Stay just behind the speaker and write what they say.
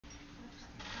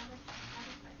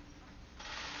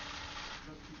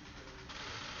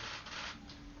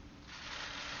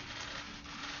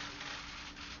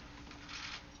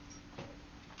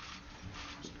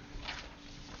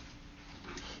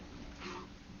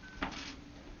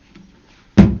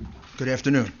Good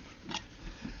afternoon,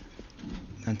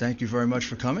 and thank you very much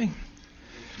for coming.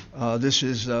 This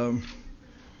is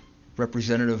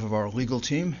representative of our legal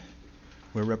team.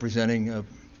 We're representing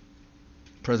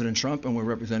President Trump, and we're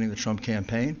representing the Trump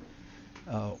campaign.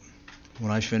 When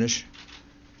I finish,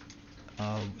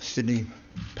 Sidney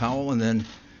Powell and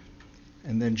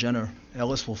then Jenna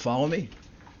Ellis will follow me,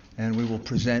 and we will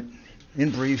present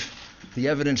in brief the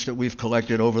evidence that we've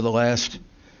collected over the last,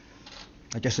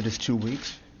 I guess it is 2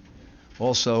 weeks.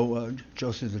 Also,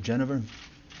 Joseph DeGenever,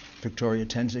 Victoria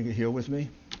Tenzing are here with me.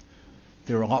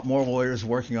 There are a lot more lawyers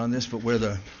working on this, but we're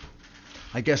the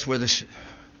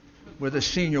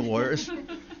senior lawyers,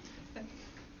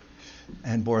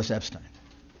 and Boris Epstein.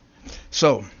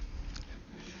 So,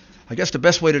 I guess the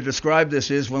best way to describe this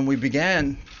is when we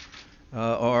began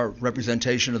our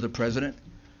representation of the president,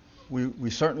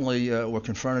 we certainly were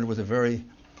confronted with a very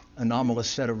anomalous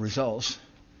set of results.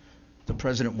 The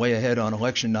president way ahead on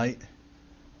election night,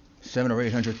 700,000 or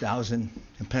 800,000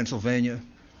 in Pennsylvania.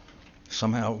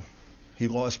 Somehow he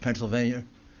lost Pennsylvania.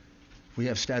 We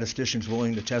have statisticians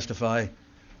willing to testify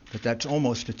that that's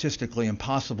almost statistically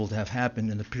impossible to have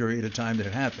happened in the period of time that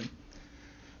it happened.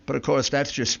 But of course,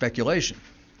 that's just speculation.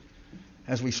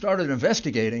 As we started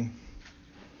investigating,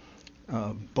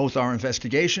 both our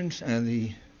investigations and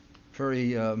the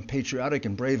very patriotic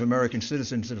and brave American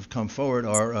citizens that have come forward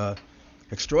are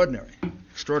extraordinary.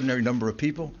 Extraordinary number of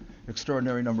people,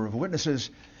 extraordinary number of witnesses.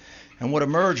 And what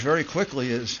emerged very quickly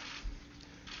is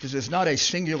this is not a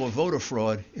singular voter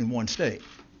fraud in one state.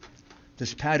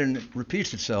 This pattern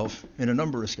repeats itself in a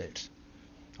number of states.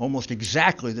 Almost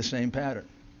exactly the same pattern,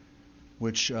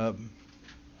 which to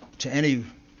any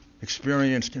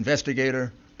experienced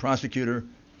investigator, prosecutor,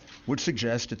 would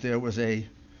suggest that there was a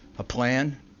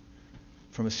plan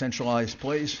from a centralized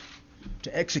place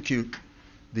to execute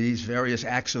these various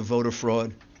acts of voter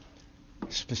fraud,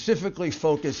 specifically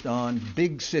focused on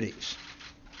big cities,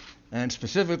 and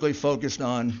specifically focused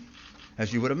on,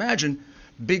 as you would imagine,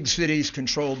 big cities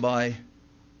controlled by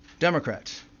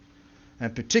Democrats,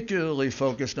 and particularly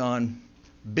focused on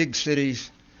big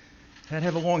cities that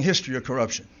have a long history of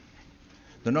corruption.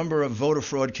 The number of voter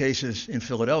fraud cases in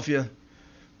Philadelphia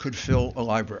could fill a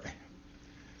library.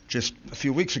 Just a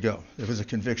few weeks ago, there was a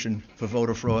conviction for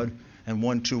voter fraud, and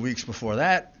one 2 weeks before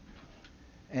that.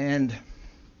 And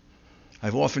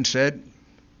I've often said,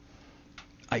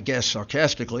 I guess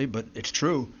sarcastically, but it's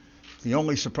true, the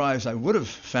only surprise I would have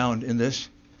found in this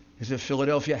is if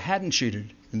Philadelphia hadn't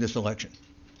cheated in this election.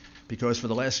 Because for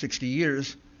the last 60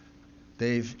 years,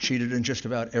 they've cheated in just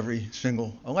about every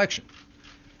single election.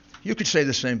 You could say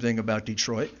the same thing about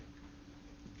Detroit.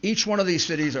 Each one of these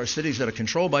cities are cities that are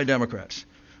controlled by Democrats,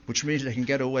 which means they can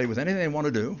get away with anything they want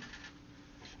to do.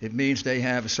 It means they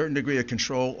have a certain degree of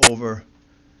control over,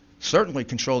 certainly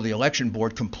control the election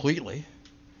board completely,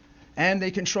 and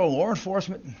they control law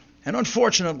enforcement, and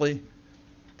unfortunately,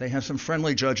 they have some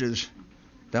friendly judges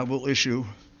that will issue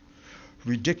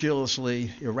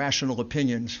ridiculously irrational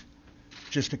opinions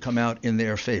just to come out in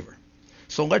their favor.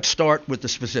 So let's start with the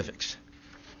specifics.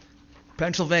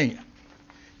 Pennsylvania.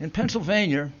 In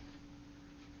Pennsylvania,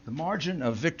 the margin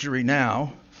of victory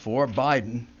now for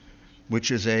Biden,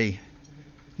 which is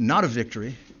not a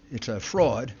victory, it's a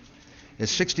fraud,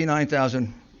 is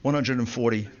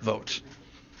 69,140 votes.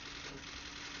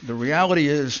 The reality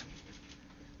is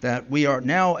that we are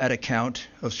now at a count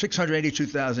of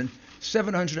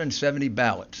 682,770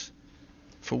 ballots,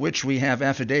 for which we have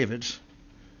affidavits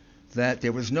that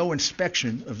there was no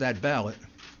inspection of that ballot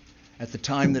at the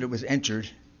time that it was entered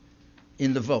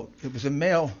in the vote. It was a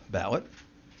mail ballot.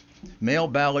 Mail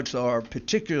ballots are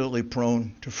particularly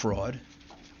prone to fraud.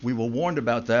 We were warned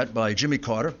about that by Jimmy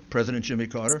Carter, President Jimmy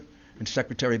Carter, and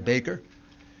Secretary Baker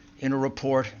in a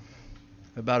report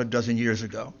about a dozen years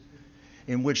ago,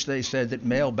 in which they said that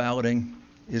mail balloting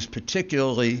is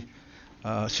particularly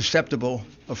susceptible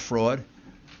of fraud,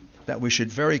 that we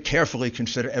should very carefully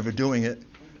consider ever doing it,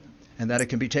 and that it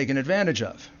can be taken advantage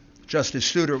of. Justice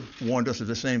Souter warned us of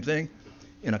the same thing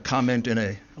in a comment in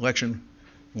an election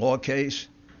law case.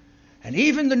 And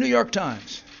even the New York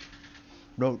Times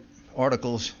wrote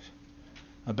articles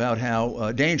about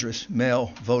how dangerous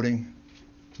mail-in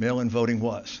voting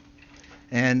was.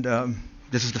 And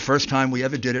this is the first time we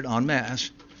ever did it en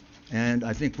masse, and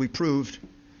I think we proved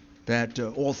that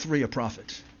all three are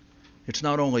prophets. It's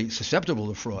not only susceptible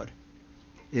to fraud,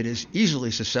 it is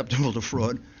easily susceptible to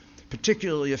fraud,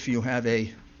 particularly if you have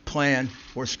a plan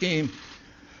or scheme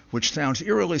which sounds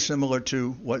eerily similar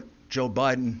to what Joe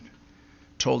Biden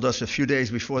told us a few days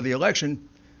before the election,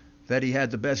 that he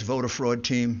had the best voter fraud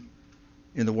team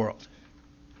in the world.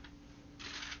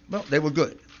 Well, they were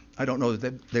good. I don't know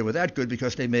that they were that good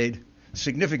because they made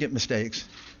significant mistakes,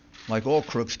 like all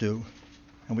crooks do,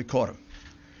 and we caught them.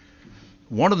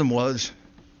 One of them was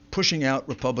pushing out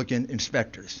Republican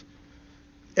inspectors.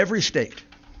 Every state,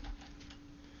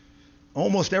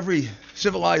 almost every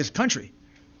civilized country,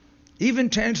 even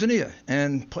Tanzania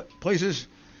and places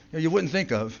you wouldn't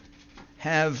think of,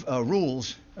 have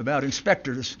rules about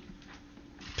inspectors,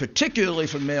 particularly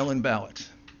for mail-in ballots.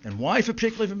 And why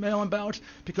particularly for mail-in ballots?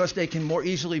 Because they can more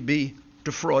easily be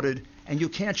defrauded, and you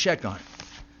can't check on it.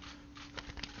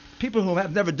 People who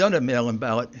have never done a mail-in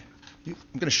ballot, I'm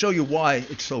going to show you why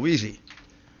it's so easy.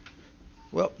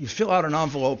 Well, you fill out an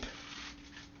envelope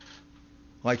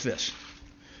like this.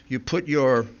 You put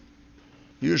your,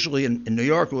 usually in New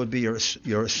York it would be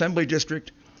your assembly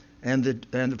district and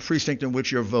the precinct in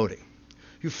which you're voting.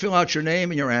 You fill out your name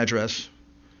and your address,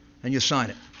 and you sign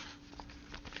it.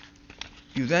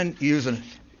 You then use an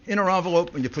inner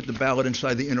envelope, and you put the ballot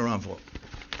inside the inner envelope.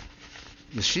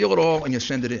 You seal it all, and you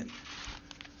send it in.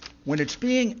 When it's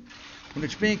being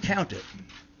counted,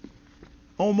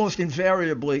 almost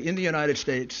invariably in the United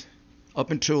States, up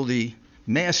until the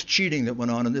mass cheating that went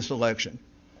on in this election,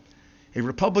 a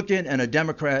Republican and a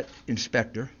Democrat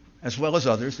inspector, as well as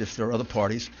others, if there are other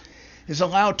parties, is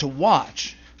allowed to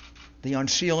watch the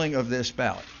unsealing of this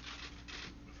ballot.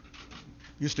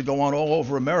 Used to go on all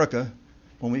over America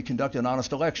when we conducted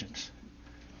honest elections.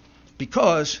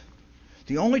 Because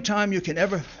the only time you can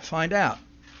ever find out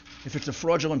if it's a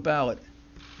fraudulent ballot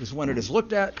is when it is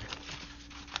looked at.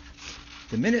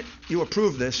 The minute you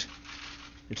approve this,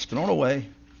 it's thrown away,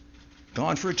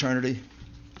 gone for eternity.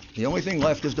 The only thing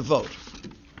left is the vote.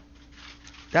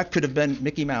 That could have been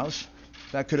Mickey Mouse.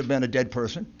 That could have been a dead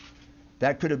person.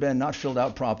 That could have been not filled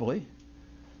out properly.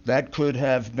 That could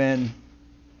have been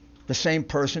the same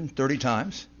person 30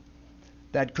 times.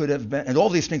 That could have been, and all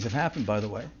these things have happened, by the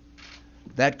way.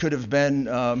 That could have been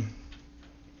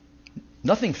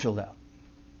nothing filled out.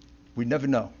 We'd never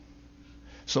know.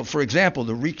 So, for example,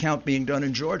 the recount being done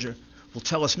in Georgia will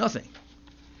tell us nothing,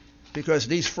 because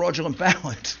these fraudulent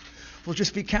ballots will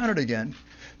just be counted again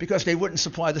because they wouldn't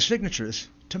supply the signatures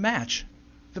to match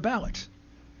the ballots.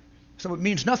 So it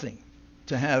means nothing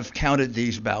to have counted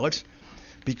these ballots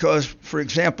because, for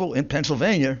example, in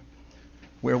Pennsylvania,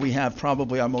 where we have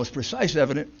probably our most precise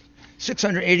evidence,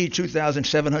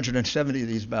 682,770 of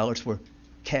these ballots were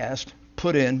cast,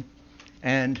 put in,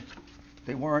 and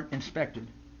they weren't inspected,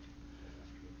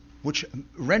 which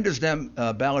renders them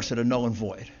ballots that are null and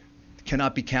void,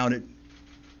 cannot be counted,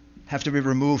 have to be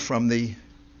removed from the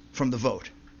vote.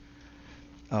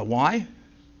 Why?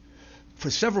 For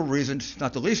several reasons,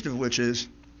 not the least of which is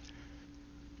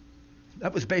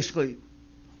that was basically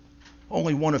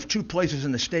only one of two places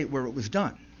in the state where it was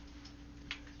done.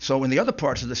 So in the other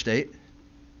parts of the state,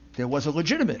 there was a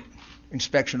legitimate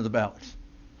inspection of the ballots.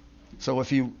 So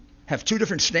if you have two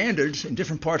different standards in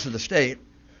different parts of the state,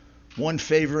 one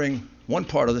favoring one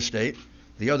part of the state,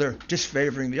 the other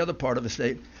disfavoring the other part of the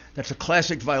state, that's a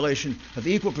classic violation of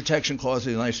the Equal Protection Clause of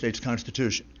the United States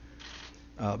Constitution.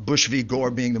 Bush v.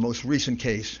 Gore being the most recent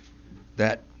case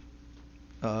that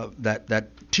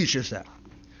teaches that.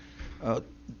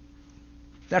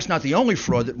 That's not the only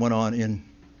fraud that went on in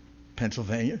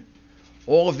Pennsylvania.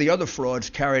 All of the other frauds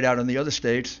carried out in the other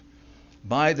states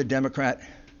by the Democrat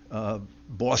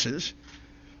bosses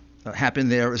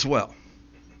happened there as well.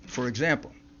 For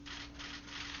example,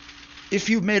 if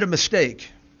you made a mistake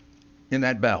in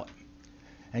that ballot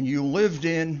and you lived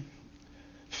in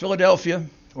Philadelphia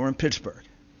or in Pittsburgh,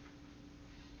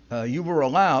 you were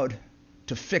allowed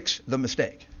to fix the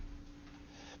mistake.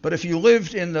 But if you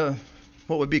lived in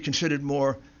what would be considered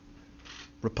more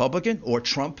Republican or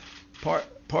Trump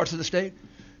parts of the state,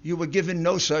 you were given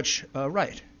no such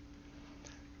right.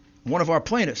 One of our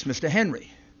plaintiffs, Mr.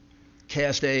 Henry,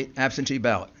 cast a absentee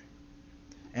ballot,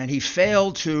 and he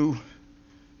failed to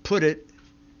put it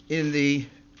in the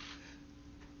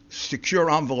secure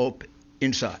envelope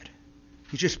inside.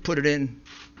 He just put it in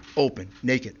open,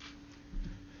 naked.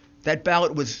 That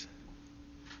ballot was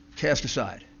cast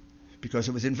aside because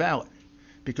it was invalid,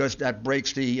 because that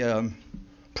breaks the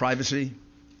privacy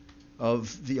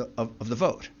of the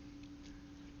vote.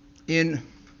 In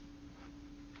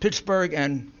Pittsburgh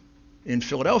and in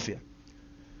Philadelphia,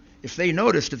 if they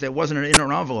noticed that there wasn't an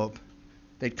inner envelope,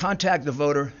 they'd contact the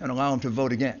voter and allow him to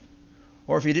vote again.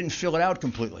 Or if he didn't fill it out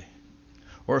completely,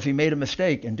 or if he made a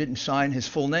mistake and didn't sign his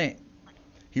full name,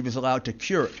 he was allowed to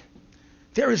cure it.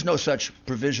 There is no such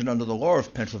provision under the law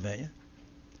of Pennsylvania.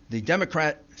 The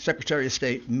Democrat Secretary of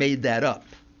State made that up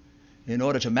in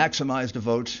order to maximize the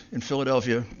votes in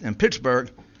Philadelphia and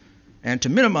Pittsburgh and to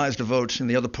minimize the votes in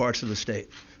the other parts of the state.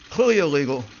 Clearly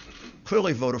illegal,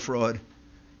 clearly voter fraud,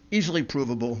 easily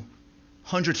provable,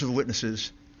 hundreds of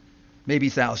witnesses, maybe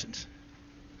thousands.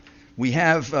 We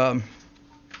have, to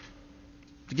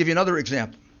give you another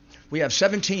example, we have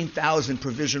 17,000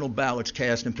 provisional ballots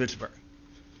cast in Pittsburgh.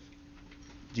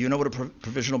 Do you know what a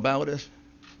provisional ballot is?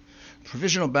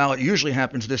 Provisional ballot usually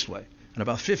happens this way, and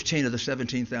about 15 of the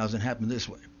 17,000 happen this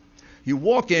way. You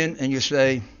walk in and you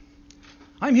say,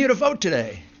 I'm here to vote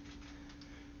today.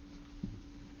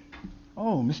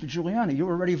 Oh, Mr. Giuliani, you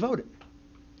already voted.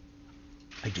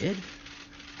 I did?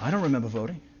 I don't remember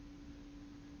voting.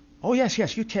 Oh, yes,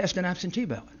 you cast an absentee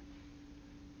ballot.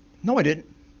 No, I didn't.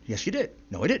 Yes, you did.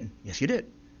 No, I didn't. Yes, you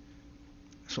did.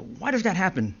 So why does that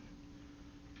happen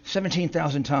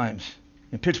 17,000 times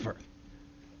in Pittsburgh?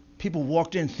 People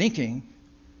walked in thinking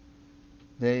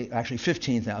actually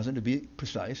 15,000 to be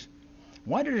precise.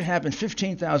 Why did it happen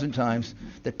 15,000 times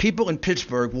that people in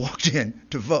Pittsburgh walked in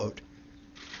to vote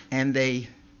and they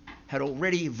had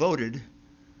already voted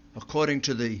according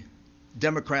to the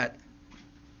Democrat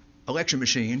election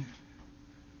machine?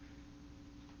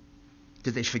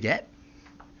 Did they forget?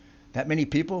 That many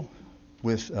people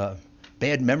with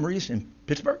bad memories in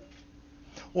Pittsburgh?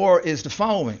 Or is the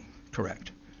following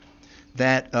correct?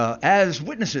 That as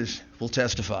witnesses will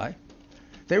testify,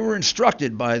 they were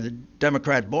instructed by the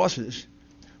Democrat bosses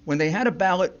when they had a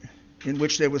ballot in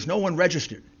which there was no one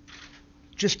registered,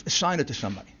 just assign it to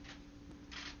somebody.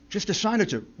 Just assign it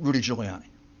to Rudy Giuliani.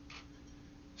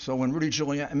 So when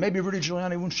maybe Rudy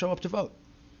Giuliani won't show up to vote.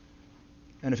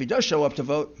 And if he does show up to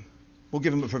vote, we'll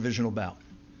give him a provisional ballot.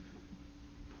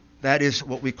 That is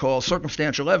what we call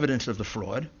circumstantial evidence of the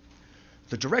fraud.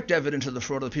 The direct evidence of the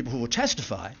fraud are the people who will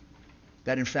testify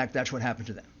that, in fact, that's what happened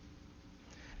to them.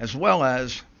 As well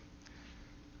as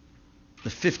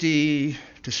the 50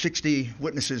 to 60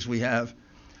 witnesses we have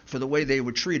for the way they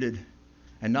were treated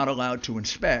and not allowed to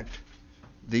inspect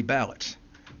the ballots.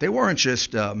 They weren't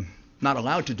just not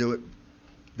allowed to do it.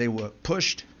 They were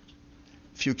pushed.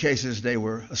 A few cases they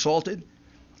were assaulted.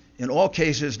 In all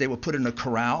cases, they were put in a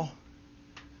corral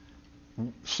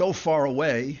so far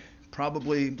away,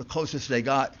 probably the closest they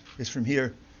got is from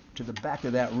here to the back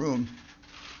of that room.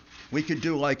 We could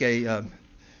do like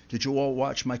did you all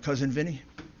watch My Cousin Vinny?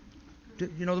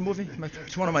 You know the movie?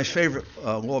 It's one of my favorite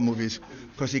law movies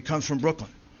because he comes from Brooklyn.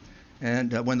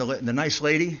 And when the nice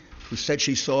lady who said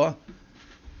she saw,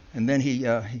 and then he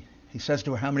says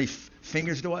to her, how many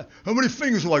fingers do I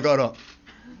got up?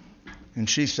 And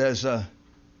she says,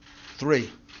 3.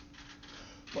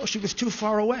 Well, she was too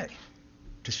far away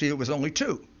to see it was only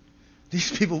 2.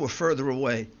 These people were further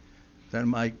away than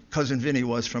my cousin Vinny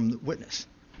was from the witness.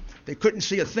 They couldn't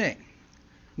see a thing.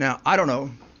 Now, I don't know.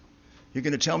 You're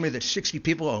going to tell me that 60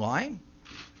 people are lying?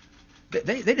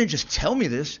 They didn't just tell me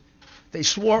this. They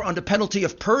swore under penalty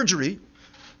of perjury,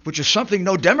 which is something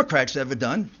no Democrat's ever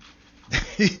done.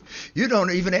 You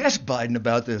don't even ask Biden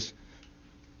about this.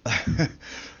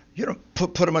 You don't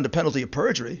put him under penalty of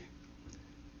perjury.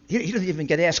 He doesn't even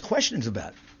get asked questions about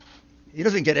it. He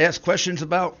doesn't get asked questions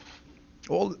about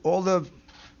all the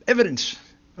evidence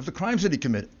of the crimes that he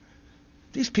committed.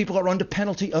 These people are under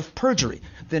penalty of perjury.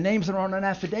 Their names are on an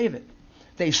affidavit.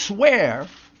 They swear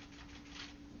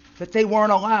that they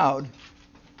weren't allowed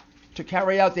to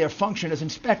carry out their function as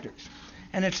inspectors.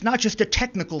 And it's not just a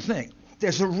technical thing.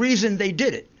 There's a reason they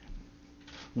did it.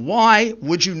 Why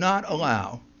would you not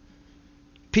allow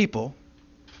people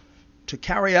to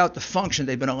carry out the function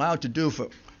they've been allowed to do for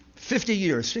 50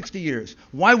 years, 60 years?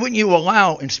 Why wouldn't you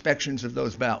allow inspections of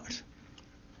those ballots?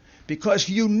 Because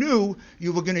you knew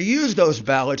you were going to use those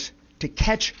ballots to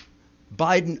catch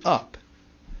Biden up.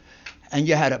 And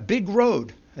you had a big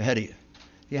road ahead of you.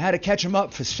 You had to catch him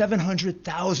up for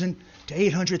 700,000 to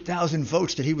 800,000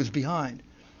 votes that he was behind.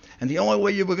 And the only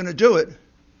way you were going to do it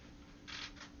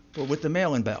was with the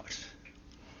mail-in ballots.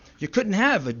 You couldn't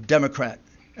have a Democrat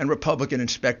and Republican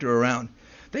inspector around.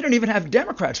 They don't even have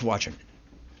Democrats watching it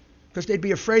because they'd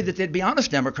be afraid that there'd be honest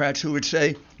Democrats who would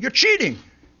say, you're cheating.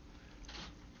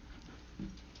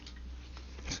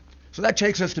 So that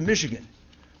takes us to Michigan,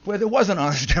 where there was an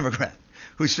honest Democrat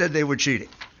who said they were cheating.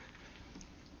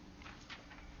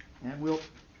 And we'll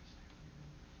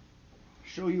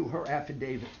show you her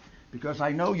affidavit, because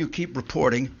I know you keep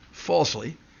reporting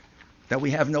falsely that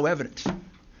we have no evidence,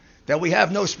 that we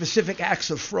have no specific acts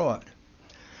of fraud.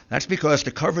 That's because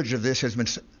the coverage of this has been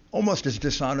almost as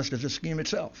dishonest as the scheme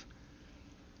itself.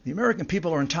 The American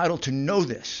people are entitled to know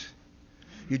this.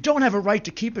 You don't have a right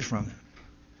to keep it from them.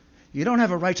 You don't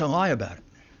have a right to lie about it.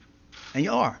 And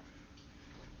you are.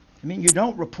 I mean, you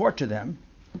don't report to them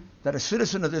that a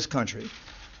citizen of this country,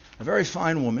 a very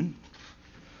fine woman,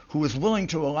 who is willing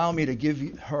to allow me to give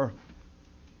you her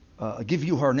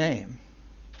name,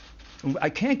 And I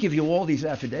can't give you all these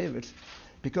affidavits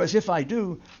because if I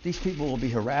do, these people will be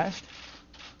harassed.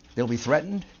 They'll be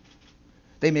threatened.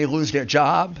 They may lose their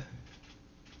job.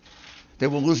 They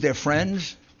will lose their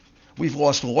friends. We've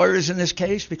lost lawyers in this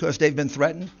case because they've been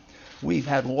threatened. We've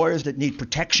had lawyers that need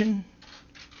protection.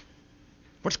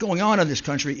 What's going on in this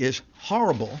country is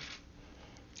horrible,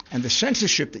 and the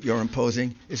censorship that you're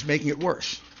imposing is making it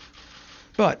worse.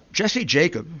 But Jessie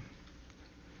Jacob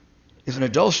is an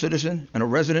adult citizen and a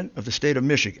resident of the state of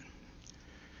Michigan.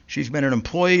 She's been an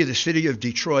employee of the city of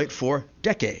Detroit for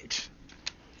decades.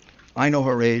 I know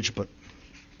her age, but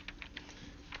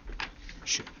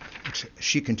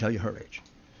she can tell you her age.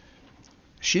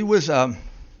 She was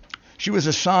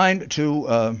assigned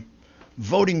to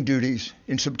voting duties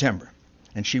in September,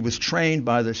 and she was trained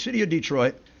by the city of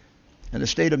Detroit and the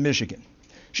state of Michigan.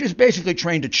 She was basically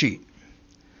trained to cheat.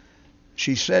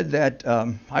 She said that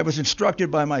I was instructed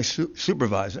by my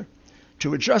supervisor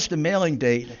to adjust the mailing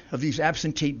date of these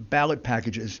absentee ballot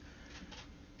packages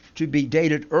to be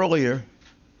dated earlier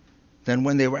than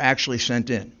when they were actually sent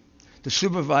in. The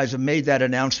supervisor made that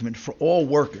announcement for all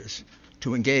workers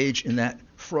to engage in that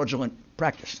fraudulent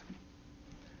practice.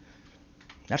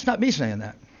 That's not me saying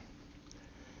that.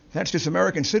 That's this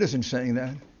American citizen saying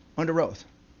that under oath.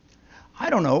 I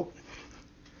don't know.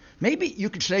 Maybe you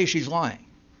could say she's lying,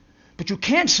 but you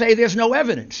can't say there's no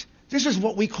evidence. This is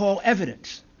what we call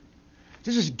evidence.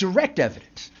 This is direct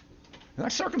evidence,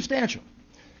 not circumstantial.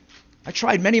 I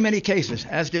tried many, many cases,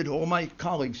 as did all my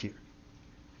colleagues here.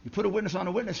 You put a witness on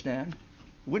a witness stand,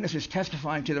 the witness is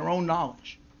testifying to their own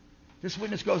knowledge. This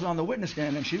witness goes on the witness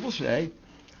stand and she will say,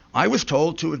 I was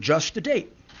told to adjust the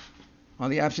date on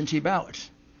the absentee ballots.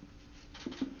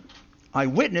 I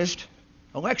witnessed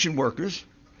election workers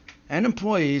and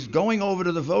employees going over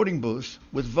to the voting booths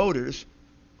with voters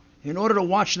in order to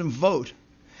watch them vote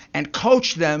and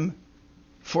coach them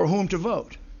for whom to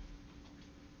vote.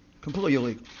 Completely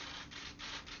illegal.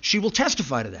 She will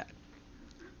testify to that.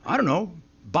 I don't know.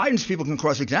 Biden's people can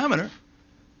cross-examine her,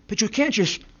 but you can't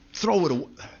just throw it away.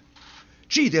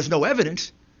 Gee, there's no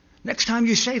evidence. Next time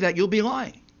you say that, you'll be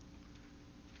lying.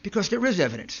 Because there is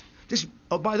evidence.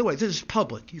 Oh, by the way, this is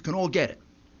public. You can all get it.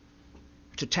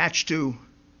 It's attached to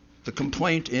the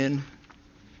complaint in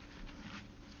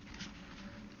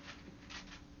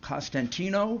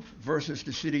Costantino versus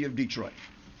the city of Detroit.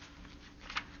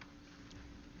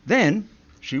 Then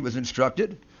she was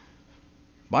instructed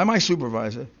by my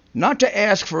supervisor not to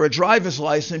ask for a driver's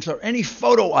license or any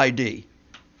photo ID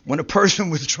when a person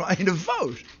was trying to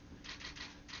vote.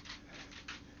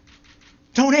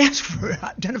 Don't ask for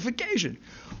identification.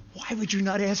 Why would you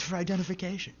not ask for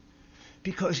identification?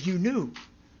 Because you knew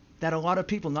that a lot of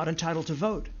people not entitled to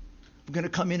vote were going to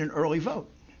come in and early vote.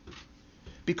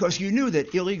 Because you knew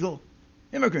that illegal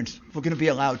immigrants were going to be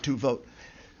allowed to vote.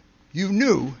 You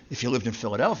knew, if you lived in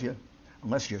Philadelphia,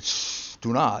 unless you're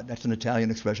stunad, that's an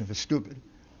Italian expression for stupid,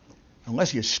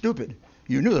 unless you're stupid,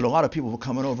 you knew that a lot of people were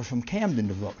coming over from Camden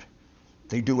to vote.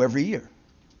 They do every year.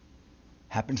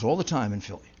 Happens all the time in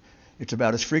Philly. It's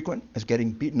about as frequent as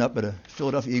getting beaten up at a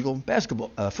Philadelphia Eagle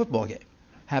football game.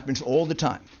 Happens all the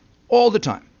time. All the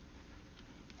time.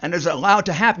 And it's allowed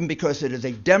to happen because it is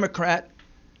a Democrat,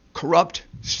 corrupt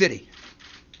city.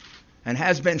 And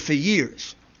has been for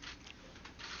years.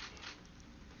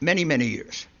 Many, many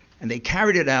years. And they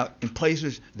carried it out in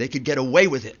places they could get away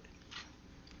with it.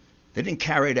 They didn't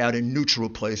carry it out in neutral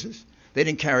places. They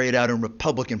didn't carry it out in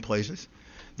Republican places.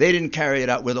 They didn't carry it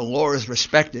out where the law is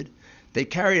respected. They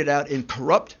carried it out in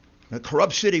a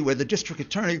corrupt city where the district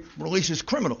attorney releases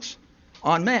criminals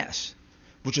en masse,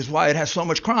 which is why it has so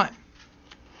much crime.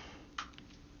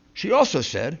 She also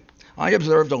said, I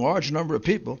observed a large number of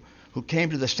people who came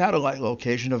to the satellite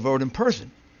location to vote in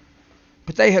person,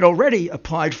 but they had already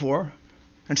applied for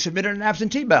and submitted an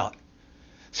absentee ballot.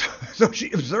 So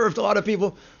she observed a lot of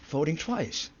people voting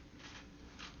twice.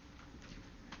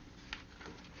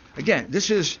 Again, this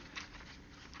is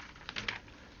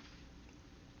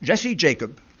Jessie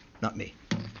Jacob, not me.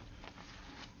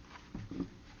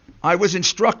 I was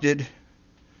instructed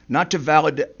not to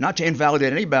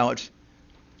invalidate any ballots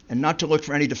and not to look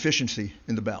for any deficiency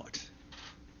in the ballots.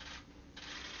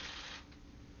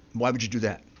 Why would you do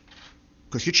that?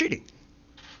 Because you're cheating.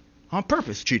 On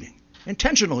purpose cheating.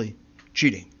 Intentionally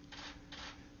cheating.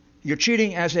 You're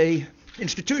cheating as an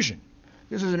institution.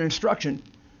 This is an instruction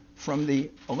from the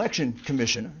election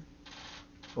commissioner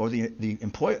or the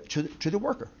employer to the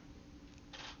worker.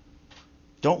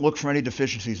 Don't look for any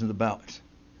deficiencies in the ballots.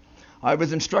 I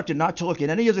was instructed not to look at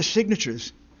any of the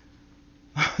signatures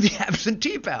on the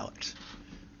absentee ballots.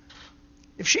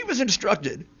 If she was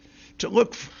instructed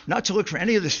not to look for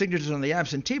any of the signatures on the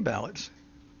absentee ballots,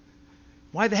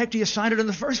 Why the heck do you sign it in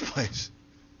the first place?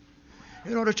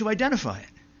 In order to identify it.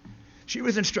 She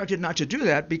was instructed not to do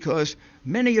that because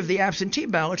many of the absentee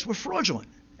ballots were fraudulent,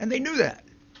 and they knew that.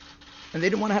 And they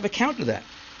didn't want to have a count of that.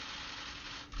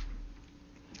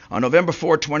 On November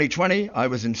 4, 2020, I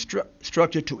was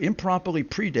instructed to improperly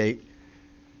predate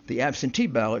the absentee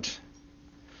ballots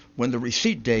when the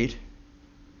receipt date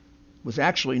was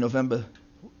actually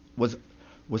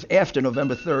was after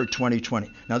November 3rd,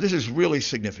 2020. Now this is really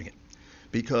significant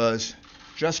because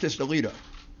Justice Alito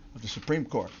of the Supreme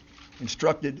Court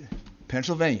instructed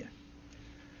Pennsylvania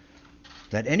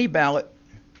that any ballot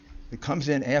that comes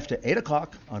in after 8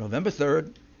 o'clock on November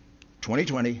 3rd,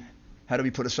 2020 had to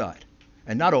be put aside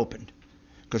and not opened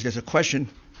because there's a question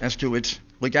as to its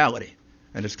legality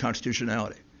and its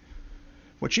constitutionality.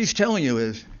 What she's telling you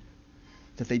is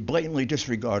that they blatantly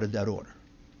disregarded that order,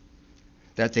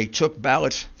 that they took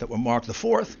ballots that were marked the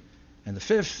 4th and the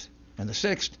 5th and the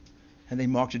 6th, and they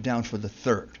marked it down for the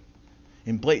 3rd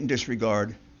in blatant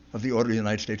disregard of the order of the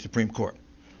United States Supreme Court.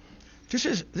 This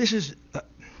is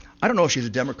I don't know if she's a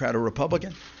Democrat or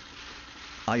Republican.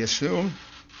 I assume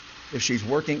if she's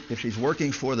working for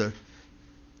the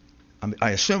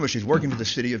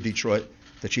city of Detroit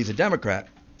that she's a Democrat.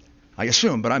 I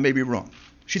assume, but I may be wrong.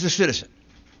 She's a citizen.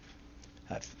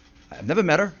 I've never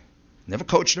met her, never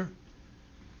coached her.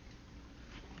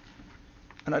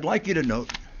 And I'd like you to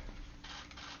note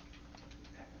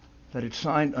that it's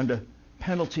signed under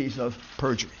penalties of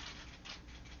perjury.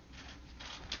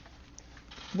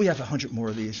 We have 100 more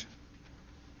of these.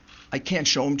 I can't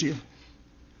show them to you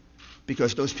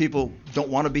because those people don't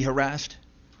want to be harassed.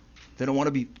 They don't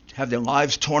want to have their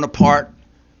lives torn apart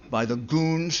by the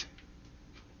goons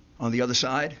on the other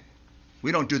side.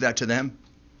 We don't do that to them.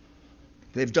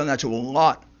 They've done that to a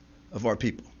lot of our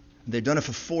people. They've done it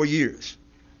for 4 years.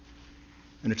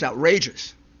 And it's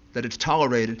outrageous that it's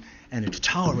tolerated, and it's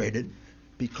tolerated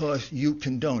because you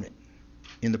condone it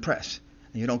in the press,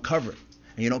 and you don't cover it,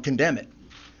 and you don't condemn it.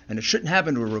 And it shouldn't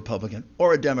happen to a Republican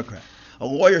or a Democrat. A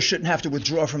lawyer shouldn't have to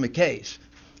withdraw from a case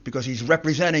because he's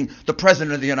representing the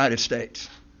President of the United States.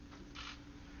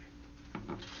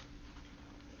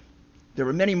 There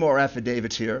are many more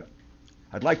affidavits here.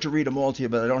 I'd like to read them all to you,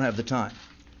 but I don't have the time.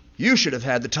 You should have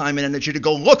had the time and energy to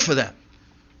go look for them.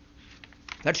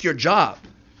 That's your job.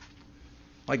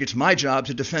 Like it's my job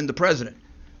to defend the President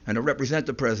and to represent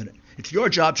the President. It's your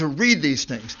job to read these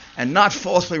things and not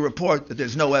falsely report that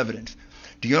there's no evidence.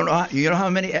 Do you know how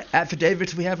many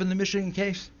affidavits we have in the Michigan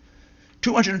case?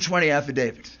 220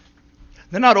 affidavits.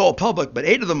 They're not all public, but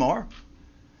 8 of them are.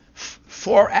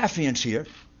 4 affiants here,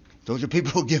 those are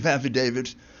people who give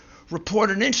affidavits, report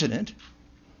an incident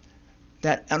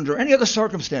that under any other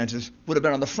circumstances would have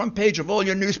been on the front page of all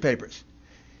your newspapers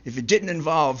if it didn't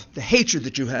involve the hatred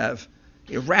that you have,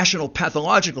 irrational,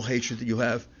 pathological hatred that you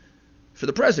have for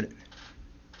the President.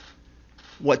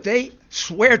 What they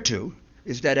swear to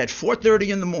is that at 4:30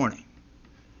 in the morning,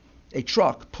 a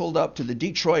truck pulled up to the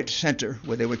Detroit center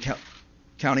where they were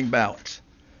counting ballots.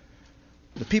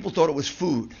 The people thought it was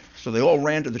food, so they all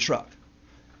ran to the truck.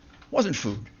 It wasn't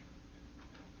food.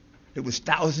 It was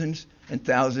thousands and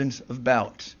thousands of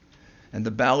ballots. And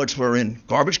the ballots were in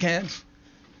garbage cans,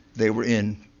 they were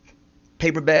in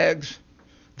paper bags,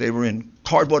 they were in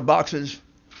cardboard boxes,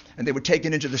 and they were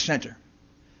taken into the center.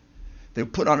 They were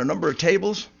put on a number of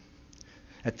tables.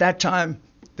 At that time,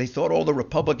 they thought all the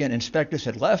Republican inspectors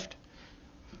had left,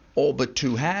 all but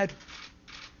 2 had,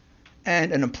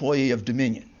 and an employee of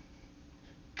Dominion,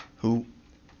 who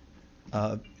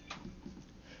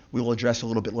we will address a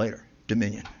little bit later,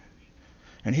 Dominion.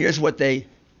 And here's what they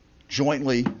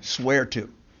jointly swear to,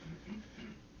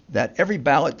 that every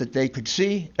ballot that they could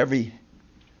see,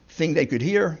 everything they could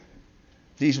hear,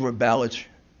 these were ballots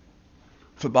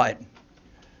for Biden.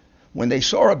 When they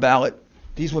saw a ballot,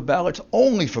 these were ballots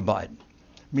only for Biden,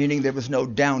 meaning there was no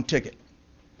down ticket,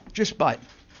 just Biden.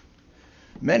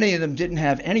 Many of them didn't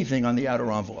have anything on the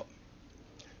outer envelope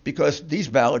because these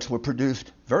ballots were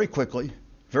produced very quickly,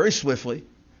 very swiftly,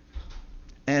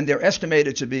 and they're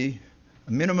estimated to be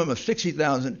a minimum of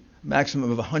 60,000,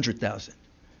 maximum of 100,000.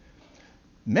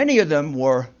 Many of them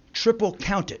were triple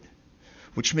counted,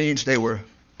 which means they were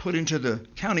put into the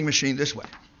counting machine this way.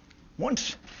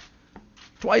 Once,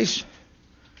 twice,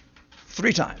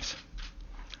 3 times.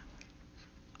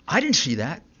 I didn't see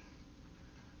that.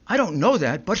 I don't know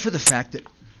that, but for the fact that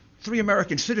 3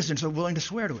 American citizens are willing to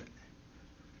swear to it.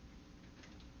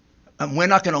 And we're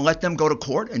not going to let them go to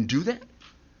court and do that?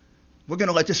 We're going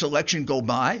to let this election go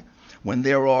by when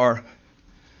there are,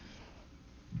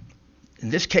 in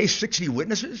this case, 60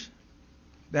 witnesses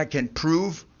that can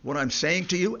prove what I'm saying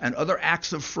to you and other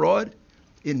acts of fraud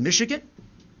in Michigan?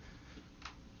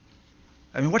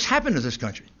 I mean, what's happened to this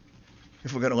country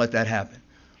if we're going to let that happen?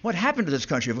 What happened to this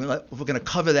country if we're going to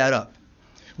cover that up?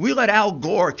 We let Al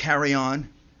Gore carry on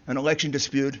an election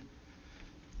dispute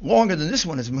longer than this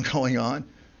one has been going on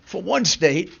for one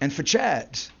state and for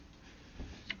Chads.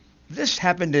 This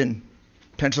happened in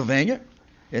Pennsylvania.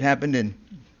 It happened in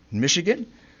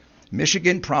Michigan.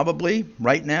 Michigan probably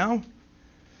right now,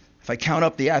 if I count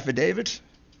up the affidavits,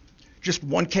 just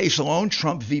one case alone,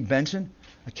 Trump v. Benson,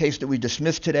 a case that we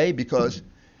dismissed today because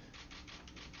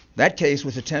that case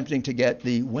was attempting to get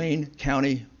the Wayne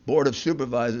County Board of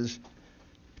Supervisors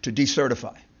to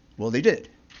decertify. Well, they did.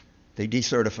 They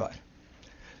decertified.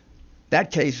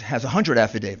 That case has 100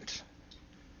 affidavits.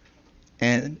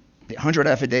 And the 100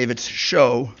 affidavits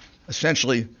show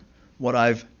essentially what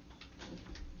I've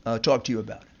talked to you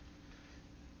about.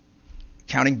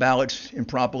 Counting ballots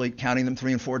improperly, counting them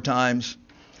 3 and 4 times,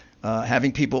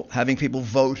 having people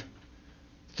vote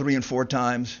 3 and 4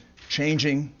 times,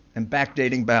 changing and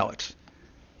backdating ballots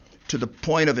to the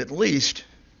point of at least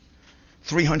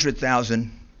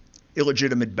 300,000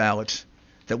 illegitimate ballots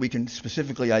that we can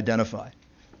specifically identify.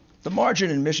 The margin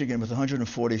in Michigan was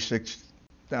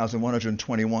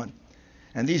 146,121,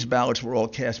 and these ballots were all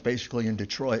cast basically in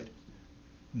Detroit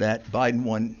that Biden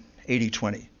won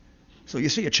 80-20. So you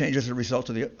see a change as a result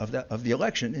of the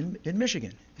election in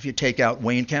Michigan if you take out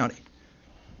Wayne County.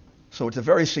 So it's a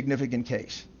very significant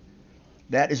case.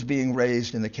 That is being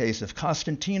raised in the case of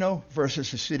Costantino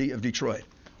versus the city of Detroit.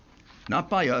 Not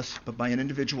by us, but by an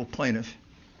individual plaintiff.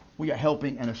 We are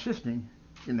helping and assisting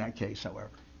in that case, however.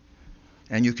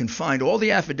 And you can find all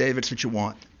the affidavits that you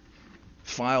want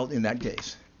filed in that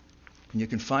case. And you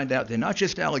can find out they're not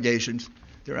just allegations,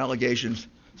 they're allegations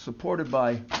supported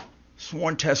by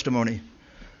sworn testimony,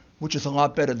 which is a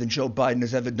lot better than Joe Biden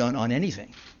has ever done on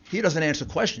anything. He doesn't answer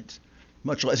questions,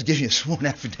 much less give you sworn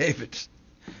affidavits.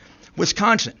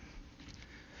 Wisconsin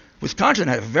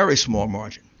had a very small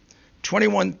margin,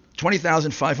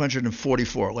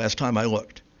 20,544 last time I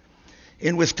looked.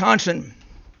 In Wisconsin,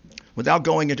 without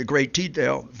going into great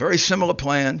detail, very similar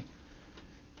plan.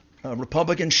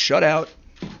 Republicans shut out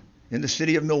in the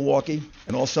city of Milwaukee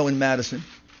and also in Madison.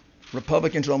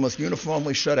 Republicans almost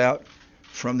uniformly shut out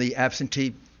from the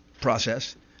absentee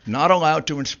process, not allowed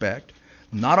to inspect,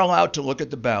 not allowed to look at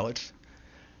the ballots.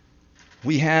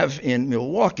 We have in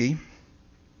Milwaukee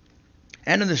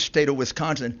and in the state of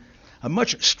Wisconsin a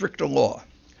much stricter law.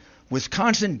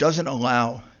 Wisconsin doesn't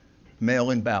allow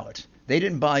mail-in ballots. They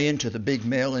didn't buy into the big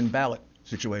mail-in ballot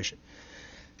situation.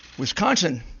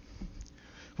 Wisconsin,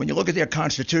 when you look at their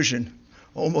constitution,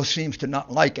 almost seems to not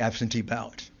like absentee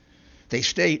ballots. They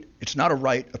state it's not a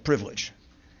right, a privilege.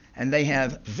 And they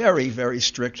have very, very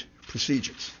strict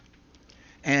procedures.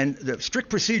 And the strict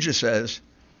procedure says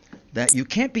that you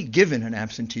can't be given an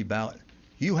absentee ballot.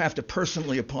 You have to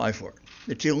personally apply for it.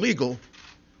 It's illegal,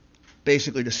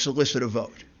 basically, to solicit a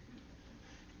vote.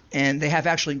 And they have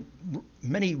actually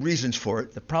many reasons for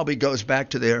it. That probably goes back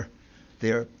to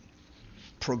their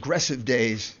progressive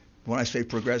days. When I say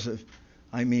progressive,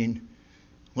 I mean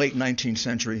late 19th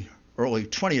century, early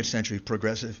 20th century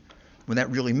progressive, when that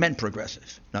really meant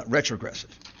progressive, not retrogressive.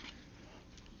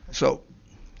 So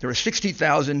there are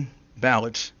 60,000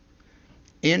 ballots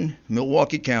in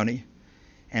Milwaukee County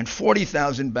and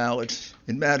 40,000 ballots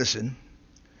in Madison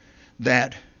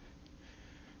that,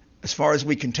 as far as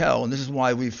we can tell, and this is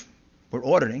why we're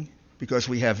auditing, because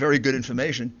we have very good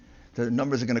information, the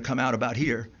numbers are going to come out about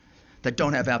here, that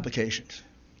don't have applications.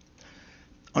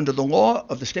 Under the law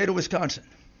of the state of Wisconsin,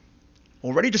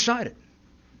 already decided,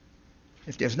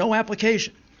 if there's no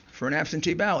application for an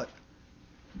absentee ballot,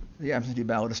 the absentee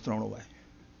ballot is thrown away.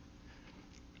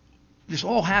 This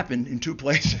all happened in 2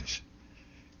 places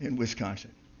in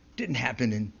Wisconsin. Didn't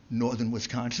happen in northern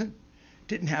Wisconsin.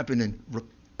 Didn't happen in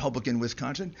Republican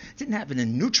Wisconsin. Didn't happen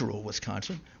in neutral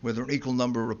Wisconsin, where there are an equal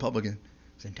number of Republicans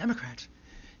and Democrats.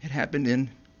 It happened in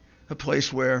a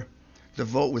place where the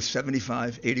vote was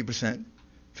 75, 80%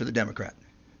 for the Democrat.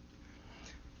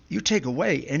 You take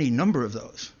away any number of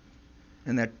those,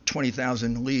 and that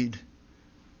 20,000 lead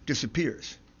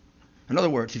disappears. In other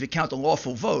words, if you count the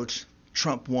lawful votes,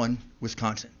 Trump won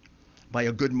Wisconsin by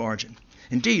a good margin.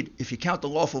 Indeed, if you count the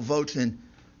lawful votes in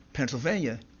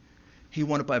Pennsylvania, he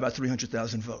won it by about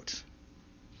 300,000 votes.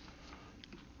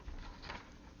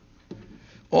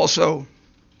 Also,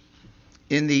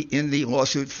 in the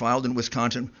lawsuit filed in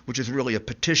Wisconsin, which is really a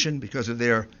petition because of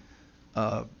their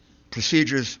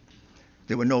procedures,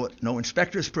 there were no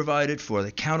inspectors provided for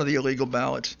the count of the illegal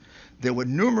ballots. There were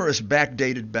numerous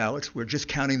backdated ballots. We're just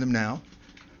counting them now,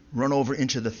 run over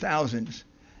into the thousands.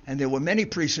 And there were many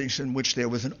precincts in which there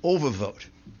was an overvote.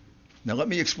 Now let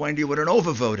me explain to you what an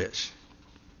overvote is,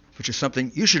 which is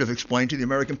something you should have explained to the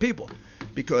American people,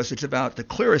 because it's about the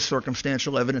clearest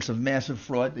circumstantial evidence of massive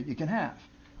fraud that you can have.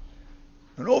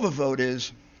 An overvote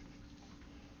is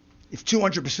if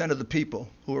 200% of the people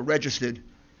who are registered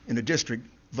in a district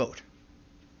vote.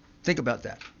 Think about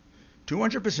that.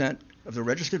 200% of the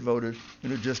registered voters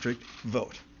in a district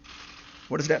vote.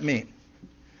 What does that mean?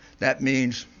 That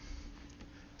means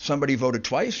somebody voted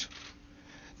twice.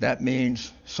 That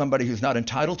means somebody who's not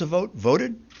entitled to vote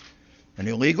voted, an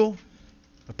illegal,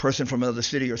 a person from another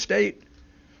city or state,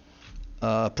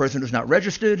 a person who's not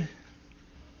registered.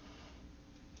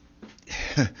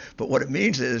 But what it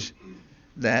means is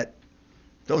that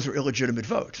those are illegitimate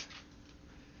votes.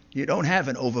 You don't have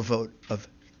an overvote of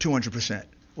 200%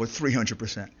 or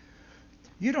 300%.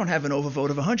 You don't have an overvote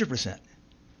of 100%.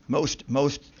 Most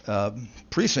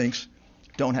precincts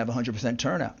don't have 100%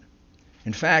 turnout.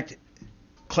 In fact,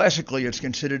 classically, it's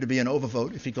considered to be an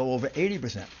overvote if you go over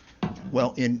 80%.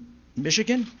 Well, in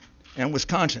Michigan and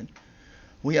Wisconsin,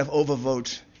 we have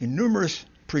overvotes in numerous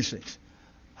precincts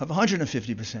of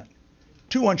 150%,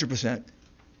 200%,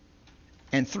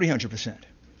 and 300%.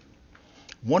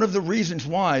 One of the reasons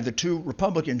why the two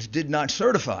Republicans did not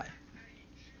certify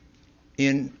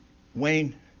in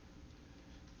Wayne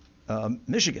County,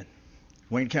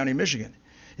 Michigan,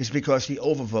 is because the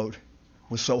overvote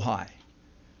was so high,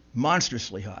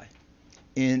 monstrously high,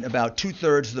 in about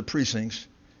 2/3 of the precincts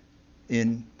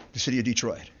in the city of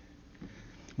Detroit,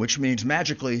 which means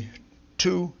magically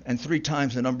 2 and 3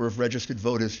 times the number of registered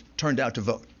voters turned out to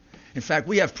vote. In fact,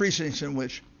 we have precincts in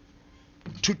which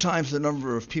 2 times the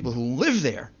number of people who live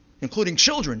there, including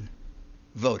children,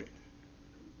 voted.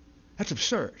 That's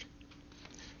absurd.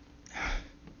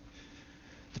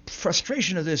 The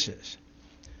frustration of this is,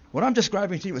 what I'm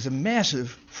describing to you is a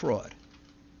massive fraud.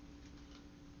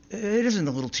 It isn't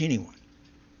a little teeny one.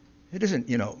 It isn't,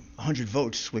 100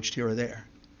 votes switched here or there.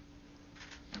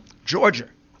 Georgia.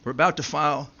 We're about to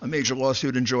file a major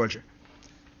lawsuit in Georgia.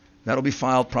 That'll be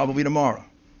filed probably tomorrow.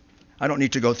 I don't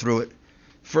need to go through it.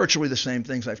 Virtually the same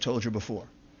things I've told you before.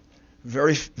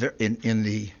 In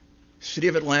the city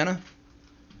of Atlanta,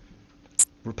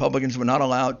 Republicans were not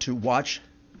allowed to watch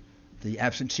the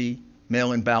absentee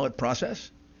mail-in ballot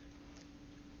process.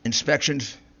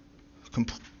 Inspections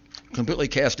completely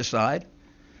cast aside.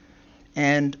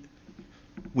 And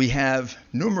we have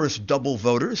numerous double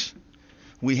voters.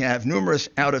 We have numerous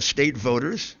out-of-state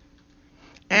voters.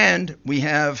 And we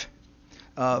have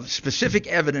specific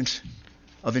evidence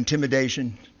of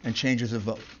intimidation and changes of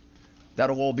vote.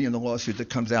 That'll all be in the lawsuit that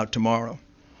comes out tomorrow.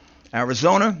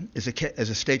 Arizona is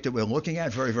a state that we're looking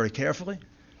at very, very carefully.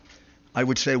 I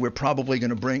would say we're probably going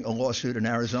to bring a lawsuit in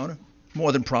Arizona.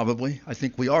 More than probably. I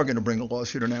think we are going to bring a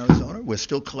lawsuit in Arizona. We're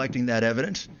still collecting that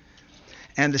evidence.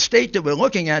 And the state that we're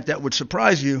looking at that would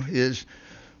surprise you is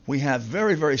we have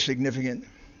very, very significant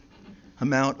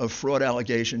amount of fraud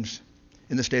allegations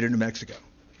in the state of New Mexico,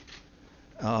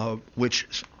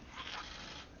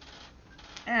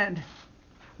 and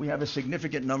we have a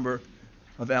significant number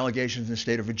of allegations in the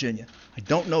state of Virginia. I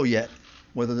don't know yet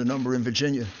whether the number in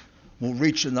Virginia will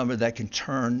reach the number that can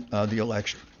turn the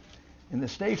election. In the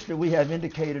states that we have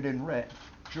indicated in red,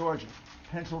 Georgia,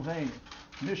 Pennsylvania,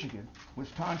 Michigan,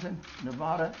 Wisconsin,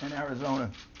 Nevada, and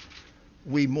Arizona,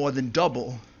 we more than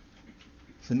double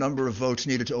the number of votes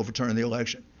needed to overturn the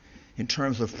election in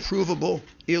terms of provable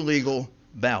illegal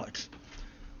ballots.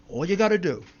 All you got to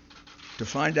do to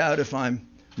find out if I'm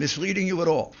misleading you at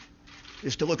all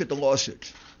is to look at the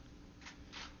lawsuits.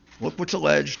 Look what's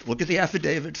alleged. Look at the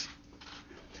affidavits.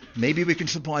 Maybe we can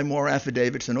supply more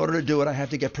affidavits. In order to do it, I have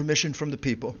to get permission from the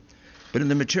people. But in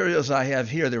the materials I have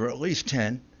here, there are at least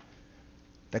 10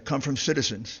 that come from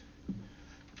citizens.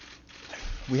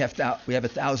 We have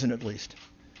 1,000 at least.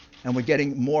 And we're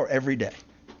getting more every day.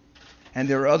 And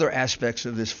there are other aspects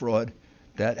of this fraud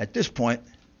that at this point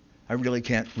I really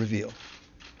can't reveal.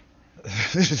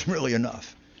 This is really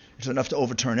enough. It's enough to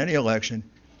overturn any election.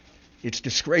 It's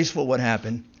disgraceful what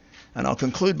happened. And I'll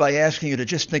conclude by asking you to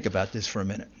just think about this for a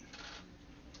minute.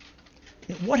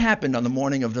 What happened on the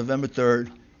morning of November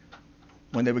 3rd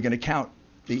when they were going to count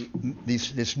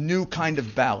this new kind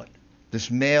of ballot,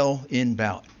 this mail-in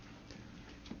ballot?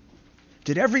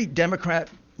 Did every Democrat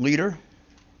leader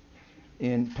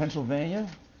in Pennsylvania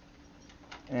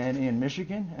and in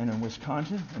Michigan and in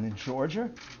Wisconsin and in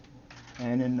Georgia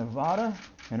and in Nevada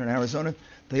and in Arizona,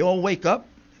 they all wake up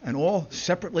and all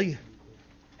separately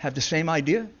have the same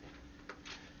idea?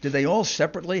 Did they all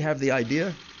separately have the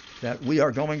idea that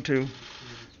we're going to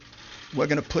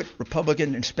put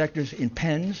Republican inspectors in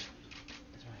pens?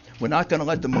 We're not going to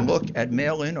let them look at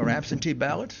mail-in or absentee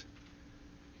ballots?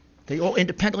 They all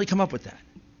independently come up with that.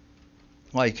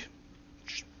 Like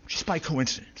just by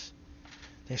coincidence.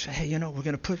 They say, hey, we're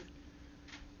going to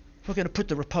put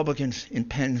the Republicans in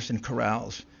pens and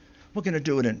corrals. We're going to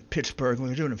do it in Pittsburgh. We're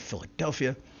going to do it in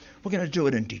Philadelphia. We're going to do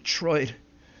it in Detroit.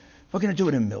 We're going to do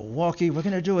it in Milwaukee. We're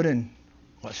going to do it in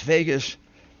Las Vegas.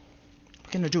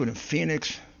 We're going to do it in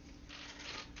Phoenix.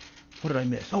 What did I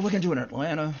miss? Oh, we're going to do it in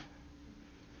Atlanta.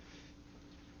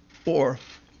 Or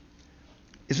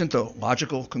isn't the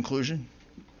logical conclusion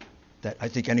that I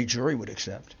think any jury would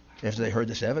accept after they heard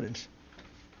this evidence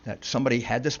that somebody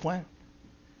had this plan?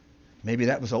 Maybe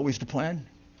that was always the plan,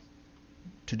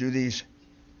 to do this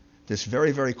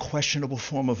very, very questionable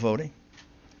form of voting,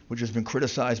 which has been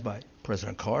criticized by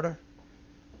President Carter,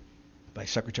 by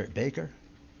Secretary Baker,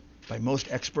 by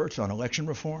most experts on election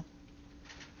reform.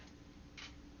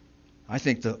 I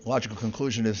think the logical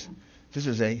conclusion is this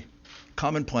is a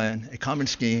common plan, a common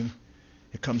scheme.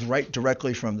 It comes right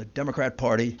directly from the Democrat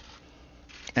Party,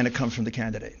 and it comes from the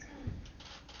candidate.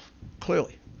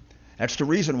 Clearly. That's the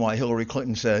reason why Hillary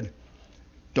Clinton said,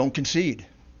 don't concede,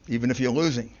 even if you're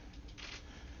losing.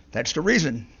 That's the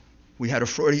reason we had a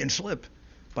Freudian slip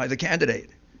by the candidate.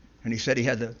 And he said he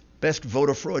had the best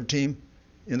voter fraud team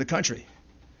in the country.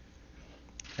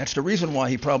 That's the reason why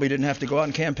he probably didn't have to go out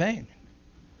and campaign.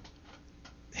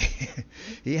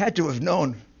 He had to have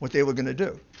known what they were going to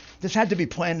do. This had to be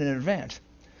planned in advance.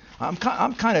 I'm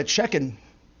kind of checking,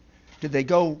 did they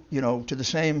go, to the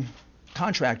same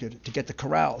contractor to get the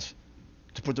corrals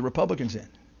to put the Republicans in?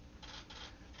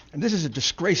 And this is a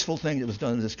disgraceful thing that was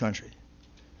done in this country.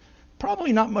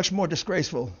 Probably not much more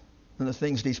disgraceful than the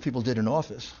things these people did in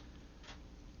office,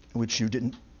 which you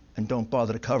didn't and don't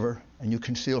bother to cover and you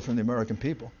conceal from the American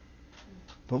people.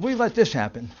 But we let this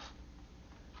happen.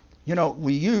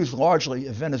 We use largely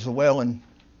a Venezuelan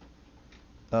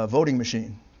voting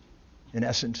machine, in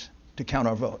essence, to count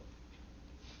our vote.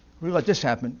 We let this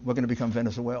happen, we're going to become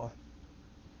Venezuela.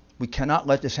 We cannot